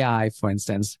have the AI, for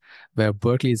instance, where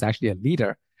Berkeley is actually a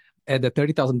leader. At the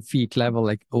 30,000 feet level,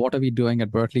 like what are we doing at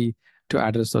Berkeley to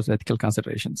address those ethical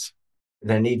considerations?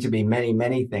 There need to be many,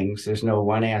 many things. There's no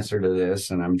one answer to this.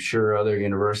 And I'm sure other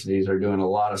universities are doing a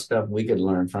lot of stuff we could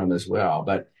learn from as well.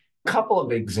 But a couple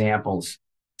of examples.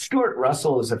 Stuart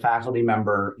Russell is a faculty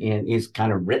member, and he's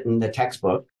kind of written the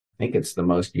textbook. I think it's the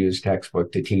most used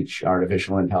textbook to teach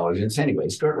artificial intelligence. Anyway,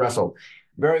 Stuart Russell,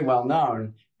 very well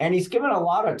known. And he's given a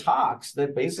lot of talks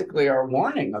that basically are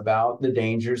warning about the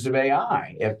dangers of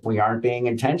AI if we aren't being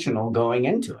intentional going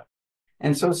into it.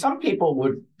 And so some people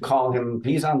would call him,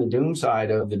 he's on the doom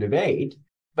side of the debate,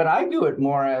 but I view it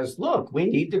more as, look, we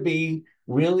need to be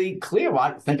really clear.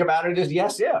 Think about it as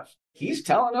yes, if. He's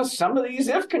telling us some of these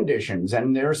if conditions,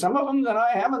 and there are some of them that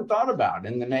I haven't thought about,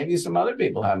 and then maybe some other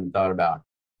people haven't thought about.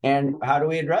 And how do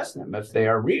we address them if they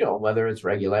are real, whether it's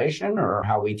regulation or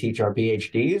how we teach our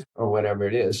PhDs or whatever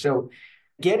it is? So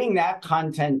getting that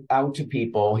content out to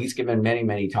people, he's given many,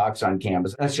 many talks on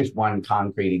campus. That's just one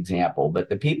concrete example. But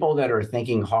the people that are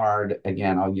thinking hard,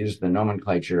 again, I'll use the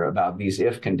nomenclature about these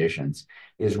if conditions,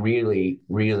 is really,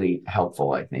 really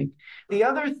helpful, I think. The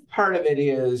other part of it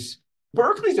is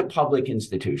Berkeley's a public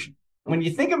institution. When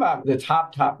you think about the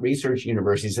top research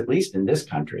universities, at least in this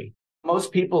country,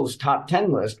 most people's top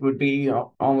 10 list would be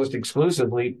almost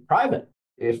exclusively private,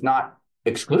 if not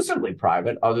exclusively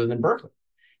private, other than Berkeley.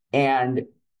 And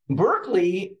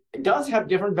Berkeley does have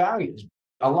different values.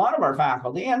 A lot of our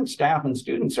faculty and staff and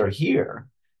students are here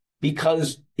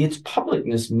because its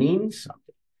publicness means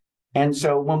something. And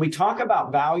so when we talk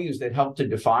about values that help to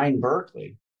define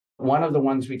Berkeley, one of the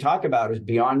ones we talk about is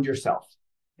beyond yourself,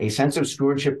 a sense of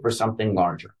stewardship for something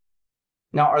larger.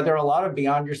 Now, are there a lot of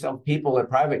beyond yourself people at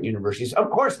private universities? Of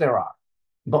course there are,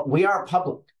 but we are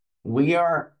public. We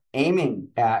are aiming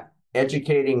at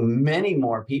educating many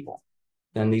more people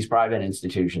than these private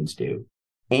institutions do.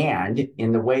 And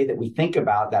in the way that we think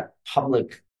about that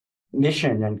public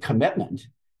mission and commitment,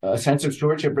 a sense of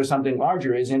stewardship for something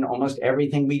larger is in almost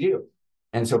everything we do.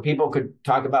 And so people could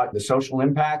talk about the social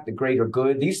impact, the greater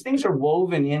good. These things are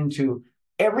woven into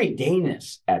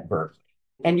everydayness at Berkeley,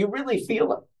 and you really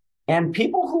feel it. And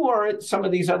people who are at some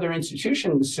of these other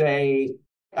institutions say,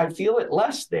 I feel it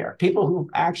less there. People who've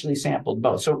actually sampled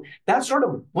both. So that's sort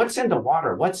of what's in the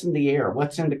water, what's in the air,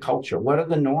 what's in the culture, what are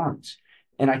the norms?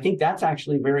 And I think that's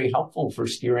actually very helpful for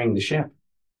steering the ship.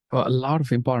 Well, a lot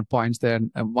of important points there.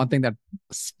 And one thing that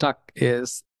stuck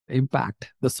is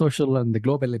impact, the social and the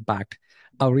global impact.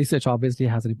 Our research obviously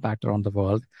has an impact around the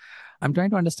world. I'm trying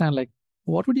to understand,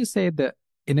 what would you say the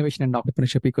innovation and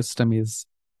entrepreneurship ecosystem is?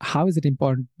 How is it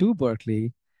important to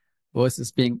Berkeley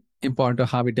versus being important to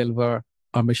how we deliver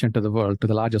our mission to the world, to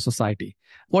the larger society?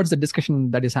 What's the discussion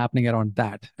that is happening around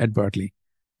that at Berkeley?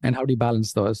 And how do you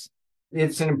balance those?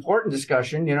 It's an important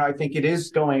discussion. I think it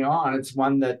is going on. It's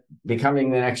one that, becoming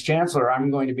the next chancellor,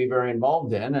 I'm going to be very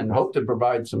involved in and hope to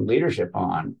provide some leadership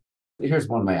on. Here's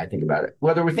one way I think about it.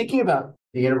 Whether we're thinking about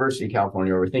the University of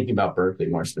California or we're thinking about Berkeley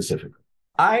more specifically,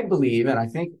 I believe, and I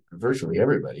think virtually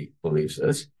everybody believes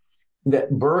this,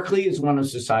 that Berkeley is one of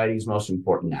society's most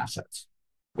important assets.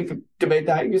 We could debate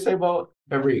that. You could say, well,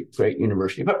 every great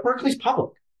university, but Berkeley's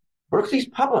public. Berkeley's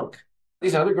public.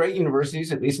 These other great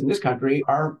universities, at least in this country,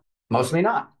 are mostly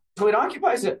not. So it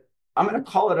occupies I'm going to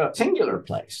call it a singular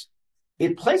place.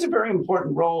 It plays a very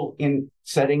important role in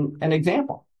setting an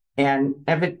example. And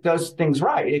if it does things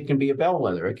right, it can be a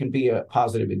bellwether. It can be a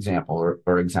positive example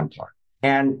or exemplar.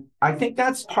 And I think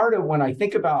that's part of when I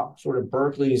think about sort of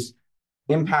Berkeley's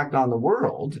impact on the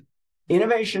world,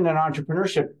 innovation and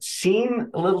entrepreneurship seem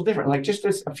a little different. Like just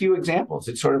as a few examples,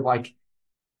 it's sort of like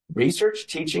research,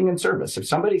 teaching, and service. If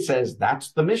somebody says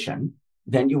that's the mission,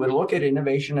 then you would look at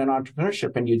innovation and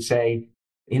entrepreneurship and you'd say,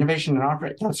 innovation and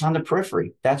entrepreneurship, that's on the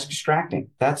periphery. That's distracting.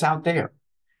 That's out there.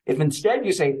 If instead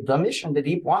you say the mission, the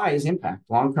deep why is impact,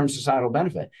 long-term societal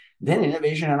benefit, then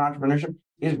innovation and entrepreneurship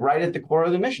is right at the core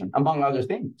of the mission, among other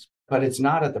things, but it's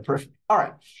not at the periphery. All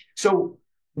right. So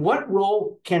what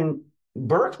role can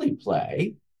Berkeley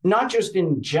play, not just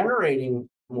in generating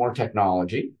more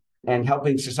technology and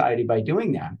helping society by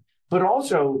doing that, but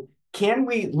also can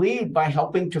we lead by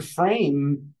helping to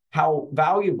frame how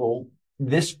valuable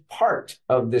this part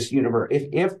of this universe,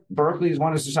 if Berkeley is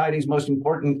one of society's most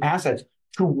important assets,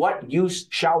 to what use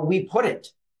shall we put it?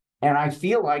 And I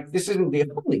feel like this isn't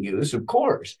the only use, of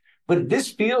course, but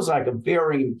this feels like a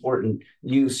very important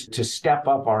use to step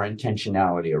up our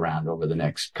intentionality around over the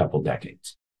next couple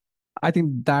decades. I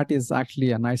think that is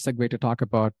actually a nice segue to talk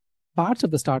about parts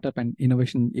of the startup and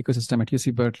innovation ecosystem at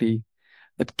UC Berkeley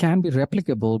that can be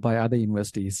replicable by other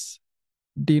universities.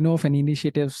 Do you know of any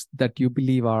initiatives that you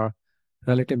believe are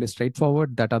relatively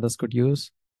straightforward that others could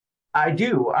use? I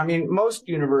do. I mean, most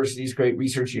universities, great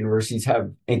research universities,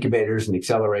 have incubators and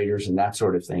accelerators and that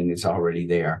sort of thing is already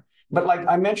there. But like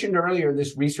I mentioned earlier,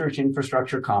 this research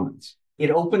infrastructure commons,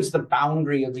 it opens the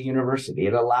boundary of the university.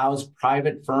 It allows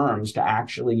private firms to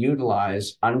actually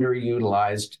utilize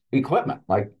underutilized equipment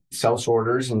like cell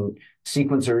sorters and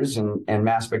sequencers and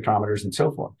mass spectrometers and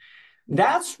so forth.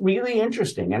 That's really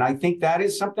interesting. And I think that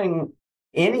is something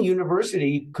any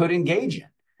university could engage in.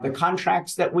 The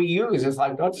contracts that we use is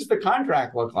like, what does the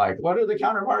contract look like? What are the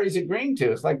counterparties agreeing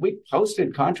to? It's like we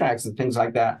posted contracts and things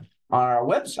like that on our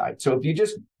website. So if you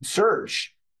just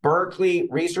search Berkeley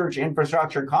Research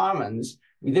Infrastructure Commons,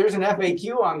 there's an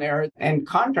FAQ on there and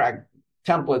contract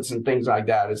templates and things like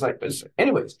that. It's like,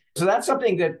 anyways, so that's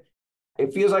something that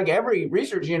it feels like every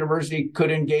research university could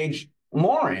engage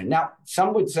more in. Now,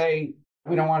 some would say,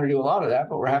 we don't want to do a lot of that,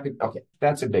 but we're happy. Okay,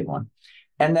 that's a big one.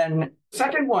 And then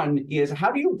second one is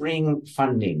how do you bring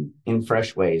funding in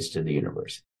fresh ways to the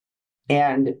university?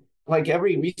 And like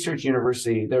every research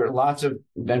university, there are lots of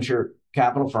venture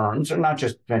capital firms, or not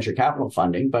just venture capital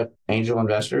funding, but angel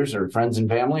investors or friends and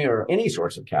family or any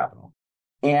source of capital.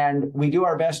 And we do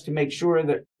our best to make sure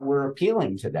that we're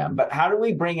appealing to them. But how do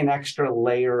we bring an extra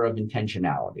layer of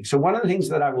intentionality? So one of the things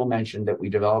that I will mention that we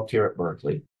developed here at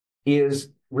Berkeley is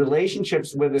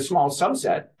relationships with a small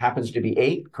subset, happens to be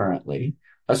 8 currently,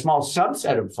 a small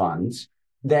subset of funds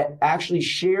that actually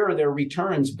share their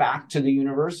returns back to the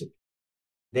university.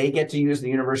 They get to use the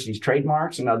university's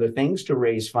trademarks and other things to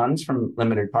raise funds from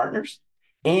limited partners.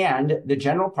 And the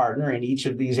general partner in each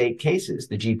of these 8 cases,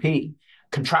 the GP,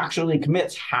 contractually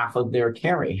commits half of their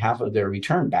carry, half of their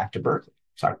return back to Berkeley.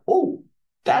 It's like, oh,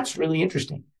 that's really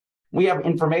interesting. We have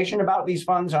information about these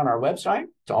funds on our website.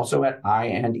 It's also at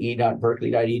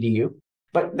inde.berkeley.edu.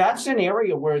 But that's an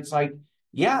area where it's like,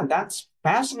 yeah, that's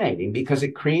fascinating because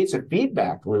it creates a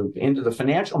feedback loop into the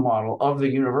financial model of the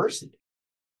university.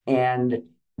 And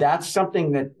that's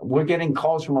something that we're getting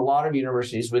calls from a lot of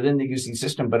universities within the UC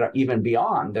system, but even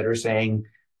beyond, that are saying,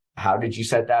 how did you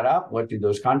set that up? What do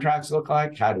those contracts look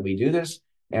like? How do we do this?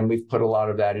 And we've put a lot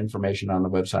of that information on the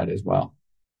website as well.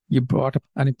 You brought up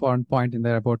an important point in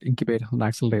there about incubators and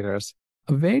accelerators.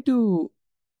 Where do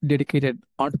dedicated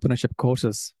entrepreneurship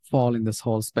courses fall in this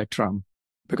whole spectrum?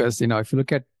 Because, if you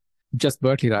look at just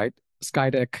Berkeley, right?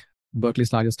 Skydeck,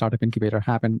 Berkeley's largest startup incubator,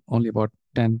 happened only about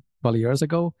 10, 12 years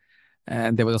ago.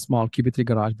 And there was a small QB3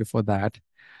 garage before that.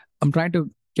 I'm trying to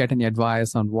get any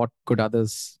advice on what could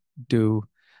others do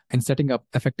in setting up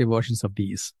effective versions of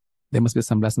these. There must be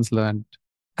some lessons learned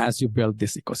as you build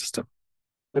this ecosystem.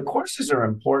 The courses are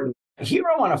important. Here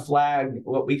I want to flag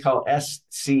what we call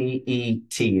SCET,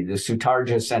 the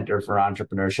Sutarja Center for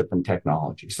Entrepreneurship and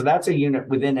Technology. So that's a unit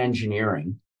within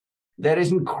engineering that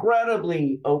is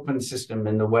incredibly open system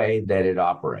in the way that it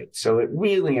operates. So it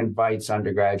really invites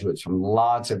undergraduates from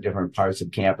lots of different parts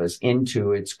of campus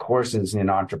into its courses in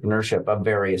entrepreneurship of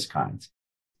various kinds.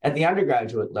 At the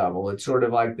undergraduate level, it's sort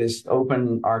of like this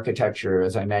open architecture,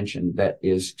 as I mentioned, that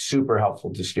is super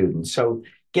helpful to students. So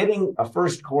getting a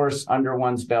first course under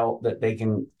one's belt that they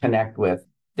can connect with,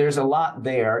 there's a lot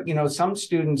there. Some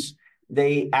students,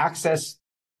 they access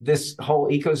this whole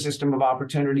ecosystem of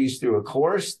opportunities through a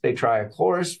course. They try a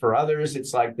course. For others,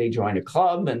 it's like they join a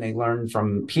club and they learn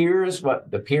from peers what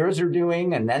the peers are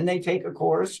doing, and then they take a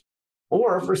course.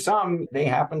 Or for some, they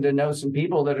happen to know some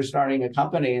people that are starting a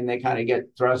company and they kind of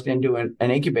get thrust into an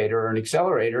incubator or an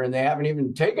accelerator, and they haven't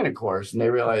even taken a course. And they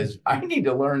realize, I need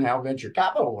to learn how venture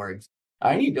capital works.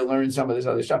 I need to learn some of this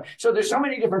other stuff. So there's so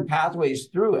many different pathways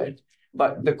through it,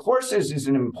 but the courses is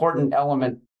an important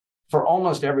element for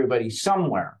almost everybody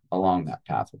somewhere along that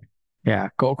pathway. Yeah,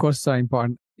 courses are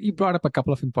important. You brought up a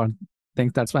couple of important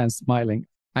things. That's why I'm smiling.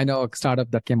 I know a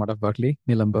startup that came out of Berkeley,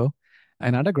 Nilambo,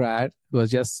 an undergrad who was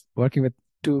just working with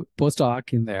 2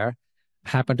 postdocs in there,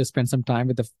 happened to spend some time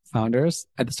with the founders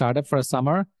at the startup for a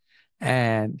summer,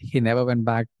 and he never went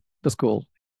back to school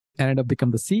and ended up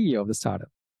becoming the CEO of the startup.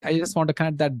 I just want to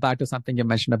connect that back to something you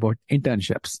mentioned about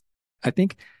internships. I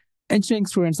think engineering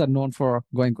students are known for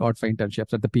going out for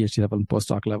internships at the PhD level and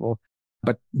postdoc level,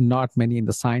 but not many in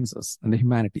the sciences and the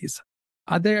humanities.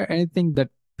 Are there anything that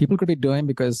people could be doing,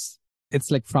 because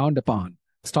it's like frowned upon?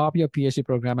 Stop your PhD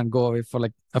program and go away for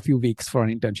like a few weeks for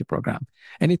an internship program.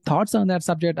 Any thoughts on that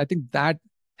subject? I think that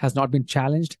has not been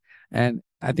challenged. And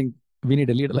I think we need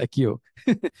a leader like you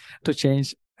to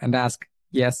change and ask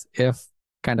yes, if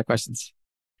kind of questions.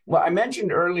 Well, I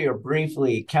mentioned earlier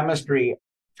briefly chemistry.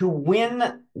 To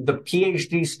win the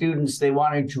PhD students they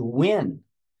wanted to win,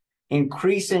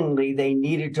 increasingly they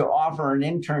needed to offer an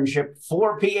internship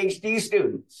for PhD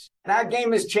students. That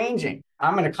game is changing.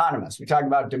 I'm an economist. We talk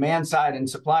about demand side and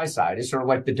supply side. It's sort of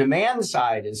like the demand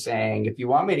side is saying, if you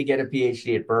want me to get a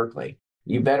PhD at Berkeley,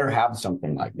 you better have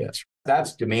something like this.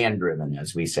 That's demand driven,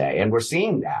 as we say. And we're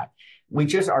seeing that.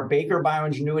 Our Baker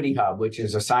Bioingenuity Hub, which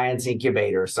is a science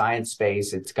incubator, science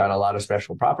space. It's got a lot of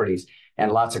special properties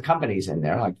and lots of companies in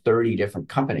there, like 30 different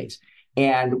companies.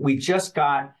 And we just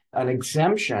got an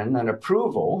exemption, an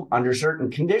approval under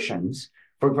certain conditions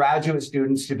for graduate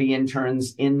students to be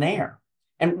interns in there.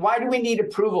 And why do we need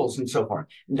approvals and so forth?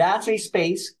 That's a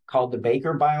space called the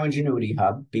Baker Bioingenuity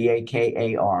Hub,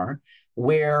 BAKAR,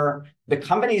 where the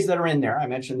companies that are in there, I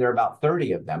mentioned there are about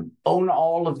 30 of them, own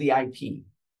all of the IP.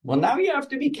 Well, now you have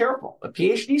to be careful. A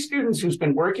PhD student who's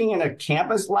been working in a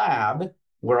campus lab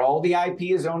where all the IP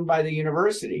is owned by the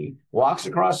university walks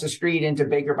across the street into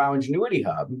Baker Bioingenuity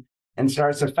Hub and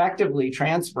starts effectively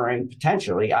transferring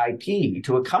potentially IP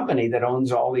to a company that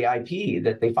owns all the IP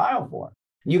that they file for.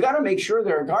 You got to make sure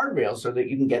there are guardrails so that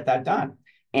you can get that done.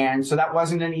 And so that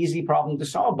wasn't an easy problem to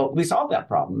solve, but we solved that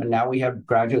problem. And now we have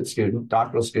graduate student,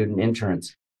 doctoral student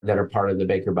interns that are part of the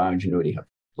Baker Bioingenuity Hub.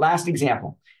 Last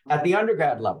example, at the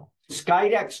undergrad level,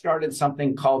 Skydeck started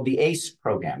something called the ACE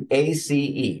program,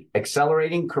 ACE,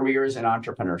 Accelerating Careers in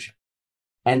Entrepreneurship.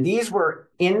 And these were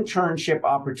internship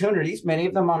opportunities, many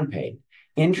of them unpaid,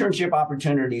 internship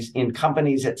opportunities in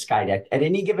companies at Skydeck. At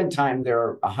any given time, there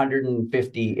are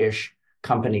 150-ish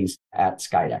companies at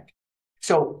Skydeck.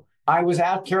 So I was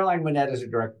at Caroline Winnett as a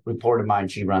direct report of mine.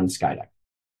 She runs Skydeck.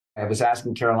 I was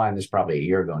asking Caroline this probably a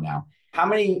year ago now, how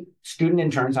many student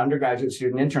interns, undergraduate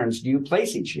student interns do you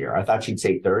place each year? I thought she'd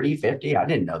say 30, 50. I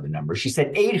didn't know the number. She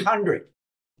said 800.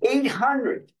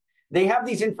 800. They have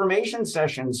these information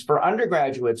sessions for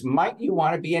undergraduates. Might you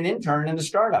want to be an intern in the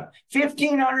startup?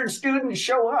 1,500 students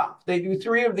show up. They do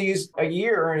 3 of these a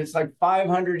year, and it's like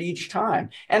 500 each time.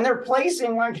 And they're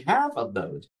placing like half of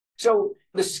those. So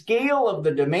the scale of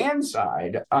the demand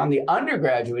side on the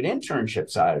undergraduate internship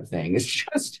side of things is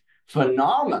just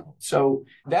phenomenal. So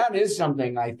that is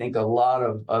something I think a lot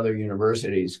of other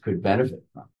universities could benefit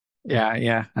from.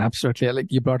 Yeah, absolutely.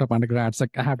 Like you brought up undergrads,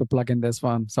 like I have to plug in this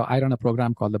one. So I run a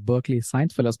program called the Berkeley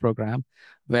Science Fellows Program,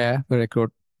 where we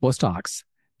recruit postdocs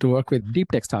to work with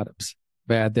deep tech startups,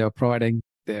 where they're providing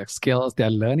their skills, they're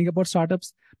learning about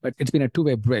startups, but it's been a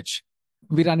two-way bridge.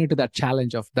 We run into that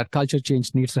challenge of that culture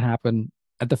change needs to happen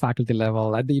at the faculty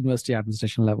level, at the university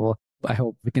administration level. I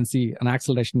hope we can see an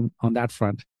acceleration on that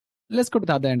front. Let's go to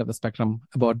the other end of the spectrum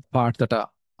about parts that are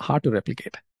hard to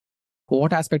replicate.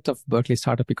 What aspects of Berkeley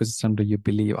startup ecosystem do you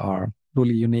believe are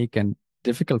truly unique and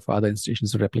difficult for other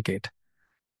institutions to replicate?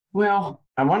 Well,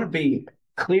 I want to be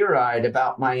clear-eyed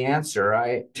about my answer.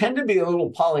 I tend to be a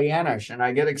little Pollyannish and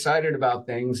I get excited about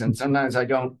things, and sometimes I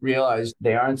don't realize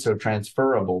they aren't so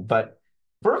transferable. But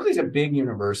Berkeley's a big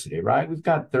university, right? We've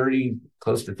got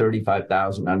close to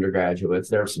 35,000 undergraduates.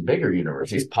 There are some bigger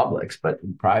universities, publics, but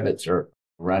privates are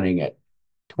running at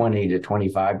 20 to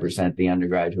 25% the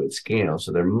undergraduate scale.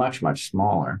 So they're much, much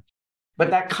smaller. But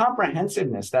that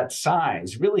comprehensiveness, that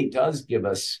size really does give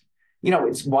us,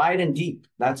 it's wide and deep.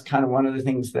 That's kind of one of the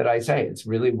things that I say. It's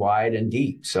really wide and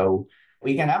deep. So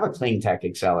we can have a clean tech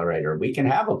accelerator. We can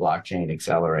have a blockchain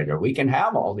accelerator. We can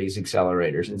have all these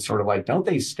accelerators, and sort of like, don't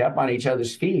they step on each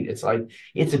other's feet? It's like,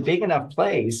 it's a big enough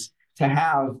place to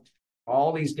have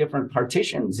all these different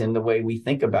partitions in the way we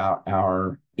think about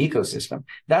our ecosystem.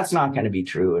 That's not going to be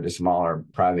true at a smaller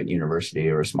private university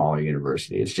or a smaller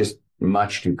university. It's just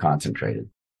much too concentrated.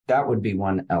 That would be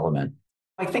one element.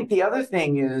 I think the other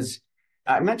thing is,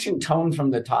 I mentioned tone from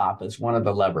the top as one of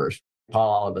the levers,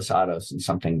 Paul Alibasados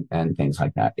and things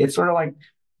like that. It's sort of like,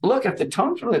 look, if the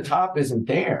tone from the top isn't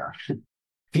there, if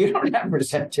you don't have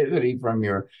receptivity from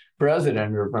your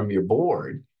president or from your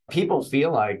board, people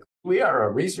feel like we are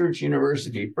a research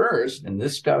university first, and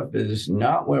this stuff is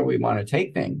not where we want to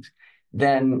take things,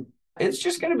 then it's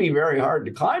just going to be very hard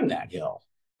to climb that hill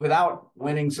without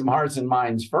winning some hearts and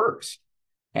minds first.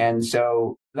 And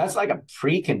so that's like a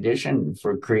precondition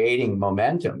for creating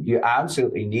momentum. You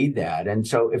absolutely need that. And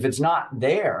so if it's not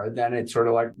there, then it's sort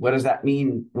of like, what does that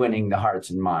mean, winning the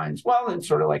hearts and minds? Well, it's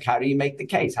sort of like, how do you make the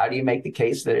case? How do you make the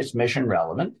case that it's mission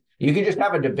relevant? You can just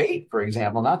have a debate, for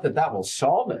example, not that that will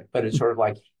solve it, but it's sort of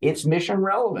like, it's mission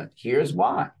relevant. Here's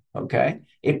why, okay?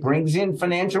 It brings in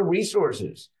financial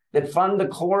resources that fund the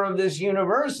core of this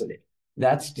university.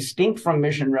 That's distinct from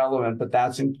mission relevant, but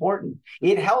that's important.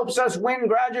 It helps us win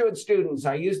graduate students.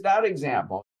 I used that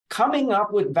example. Coming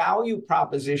up with value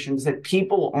propositions that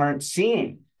people aren't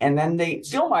seeing. And then they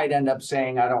still might end up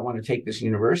saying, I don't want to take this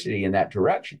university in that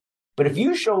direction. But if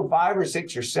you show 5 or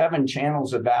 6 or 7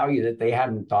 channels of value that they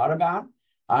hadn't thought about,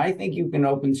 I think you can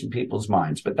open some people's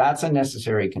minds. But that's a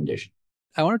necessary condition.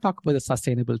 I want to talk about the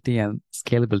sustainability and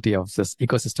scalability of this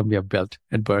ecosystem we have built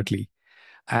at Berkeley.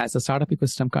 As the startup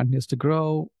ecosystem continues to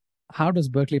grow, how does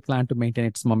Berkeley plan to maintain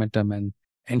its momentum and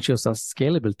ensure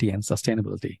scalability and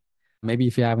sustainability? Maybe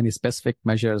if you have any specific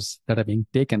measures that are being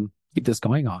taken, to keep this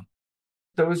going on.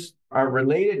 Those are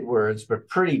related words, but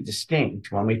pretty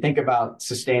distinct when we think about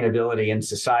sustainability in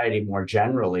society more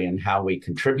generally and how we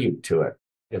contribute to it.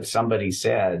 If somebody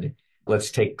said,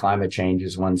 let's take climate change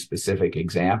as one specific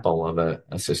example of a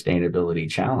sustainability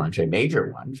challenge, a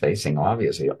major one facing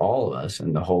obviously all of us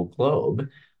and the whole globe.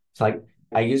 It's like,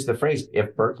 I use the phrase,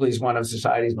 if Berkeley is one of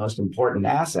society's most important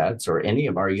assets, or any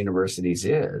of our universities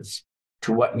is,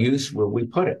 to what use will we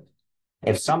put it?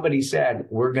 If somebody said,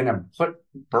 we're going to put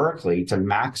Berkeley to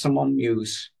maximum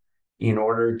use in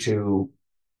order to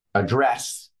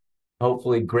address,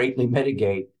 hopefully greatly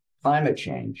mitigate climate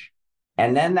change,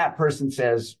 and then that person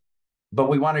says, but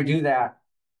we want to do that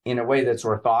in a way that's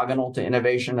orthogonal to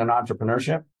innovation and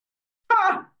entrepreneurship,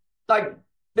 like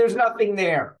there's nothing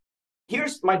there.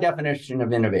 Here's my definition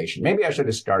of innovation. Maybe I should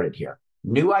have started here.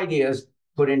 New ideas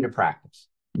put into practice.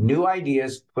 New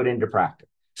ideas put into practice.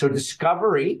 So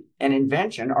discovery and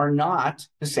invention are not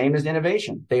the same as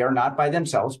innovation. They are not by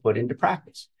themselves put into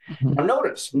practice. Mm-hmm. Now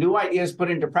notice, new ideas put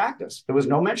into practice. There was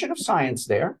no mention of science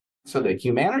there. So the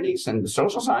humanities and the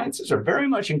social sciences are very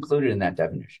much included in that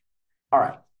definition. All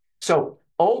right. So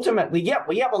ultimately, yeah,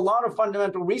 we have a lot of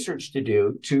fundamental research to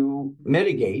do to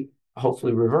mitigate,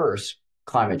 hopefully reverse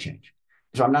climate change.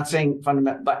 So I'm not saying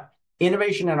fundamental, but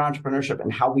innovation and entrepreneurship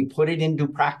and how we put it into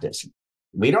practice.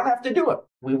 We don't have to do it.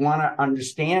 We want to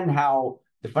understand how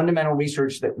the fundamental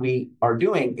research that we are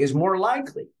doing is more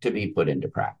likely to be put into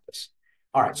practice.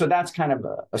 All right, so that's kind of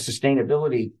a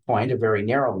sustainability point, a very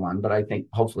narrow one, but I think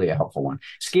hopefully a helpful one.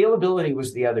 Scalability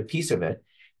was the other piece of it.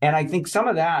 And I think some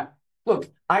of that, look,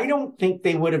 I don't think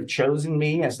they would have chosen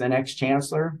me as the next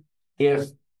chancellor if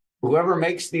whoever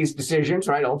makes these decisions,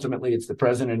 right, ultimately it's the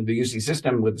president of the UC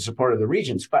system with the support of the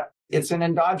regents, but it's an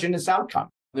endogenous outcome.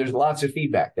 There's lots of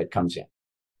feedback that comes in.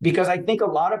 Because I think a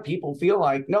lot of people feel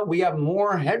like, no, we have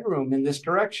more headroom in this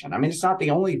direction. I mean, it's not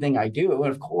the only thing I do,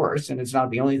 of course, and it's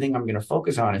not the only thing I'm going to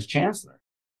focus on as chancellor.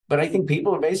 But I think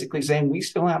people are basically saying we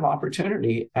still have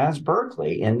opportunity as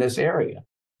Berkeley in this area.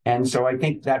 And so I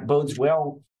think that bodes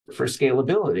well for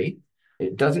scalability.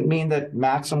 It doesn't mean that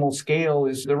maximal scale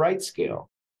is the right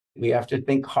scale. We have to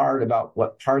think hard about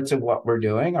what parts of what we're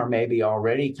doing are maybe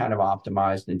already kind of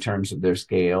optimized in terms of their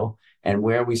scale and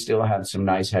where we still have some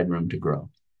nice headroom to grow.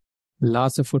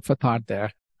 Lots of food for thought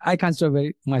there. I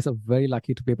consider myself very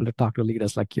lucky to be able to talk to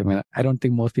leaders like you. I mean, I don't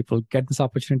think most people get this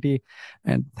opportunity.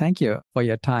 And thank you for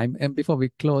your time. And before we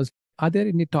close, are there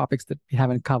any topics that we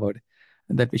haven't covered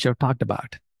that we should have talked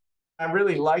about? I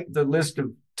really like the list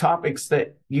of topics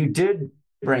that you did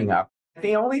bring up.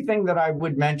 The only thing that I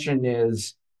would mention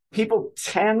is people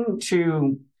tend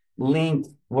to link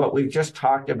what we've just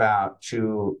talked about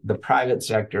to the private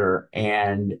sector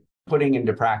and putting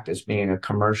into practice being a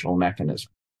commercial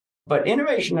mechanism. But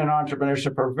innovation and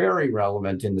entrepreneurship are very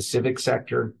relevant in the civic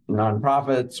sector,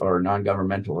 nonprofits or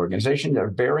non-governmental organizations. They're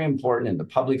very important in the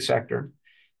public sector.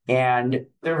 And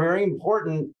they're very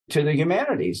important to the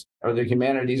humanities, or the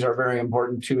humanities are very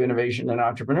important to innovation and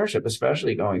entrepreneurship,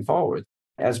 especially going forward,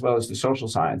 as well as the social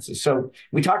sciences. So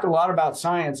we talked a lot about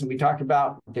science and we talked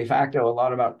about de facto a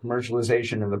lot about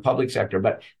commercialization in the public sector,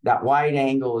 but that wide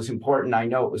angle is important. I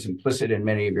know it was implicit in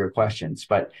many of your questions,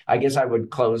 but I guess I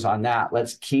would close on that.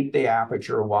 Let's keep the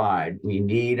aperture wide. We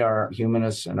need our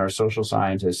humanists and our social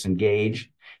scientists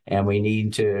engaged, and we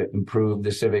need to improve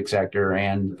the civic sector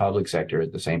and the public sector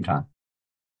at the same time.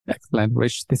 Excellent,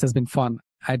 Rich. This has been fun.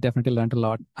 I definitely learned a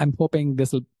lot. I'm hoping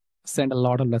this will send a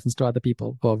lot of lessons to other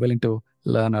people who are willing to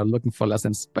learn or looking for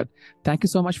lessons. But thank you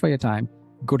so much for your time.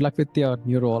 Good luck with your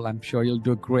new role. I'm sure you'll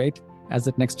do great as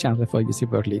the next chancellor for UC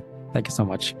Berkeley. Thank you so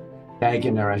much. Thank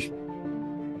you, Naresh.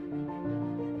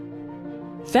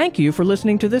 Thank you for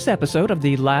listening to this episode of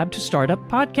the Lab to Startup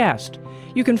podcast.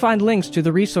 You can find links to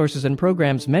the resources and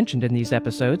programs mentioned in these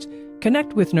episodes,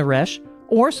 connect with Naresh,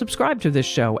 or subscribe to this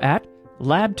show at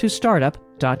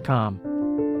labtostartup.com.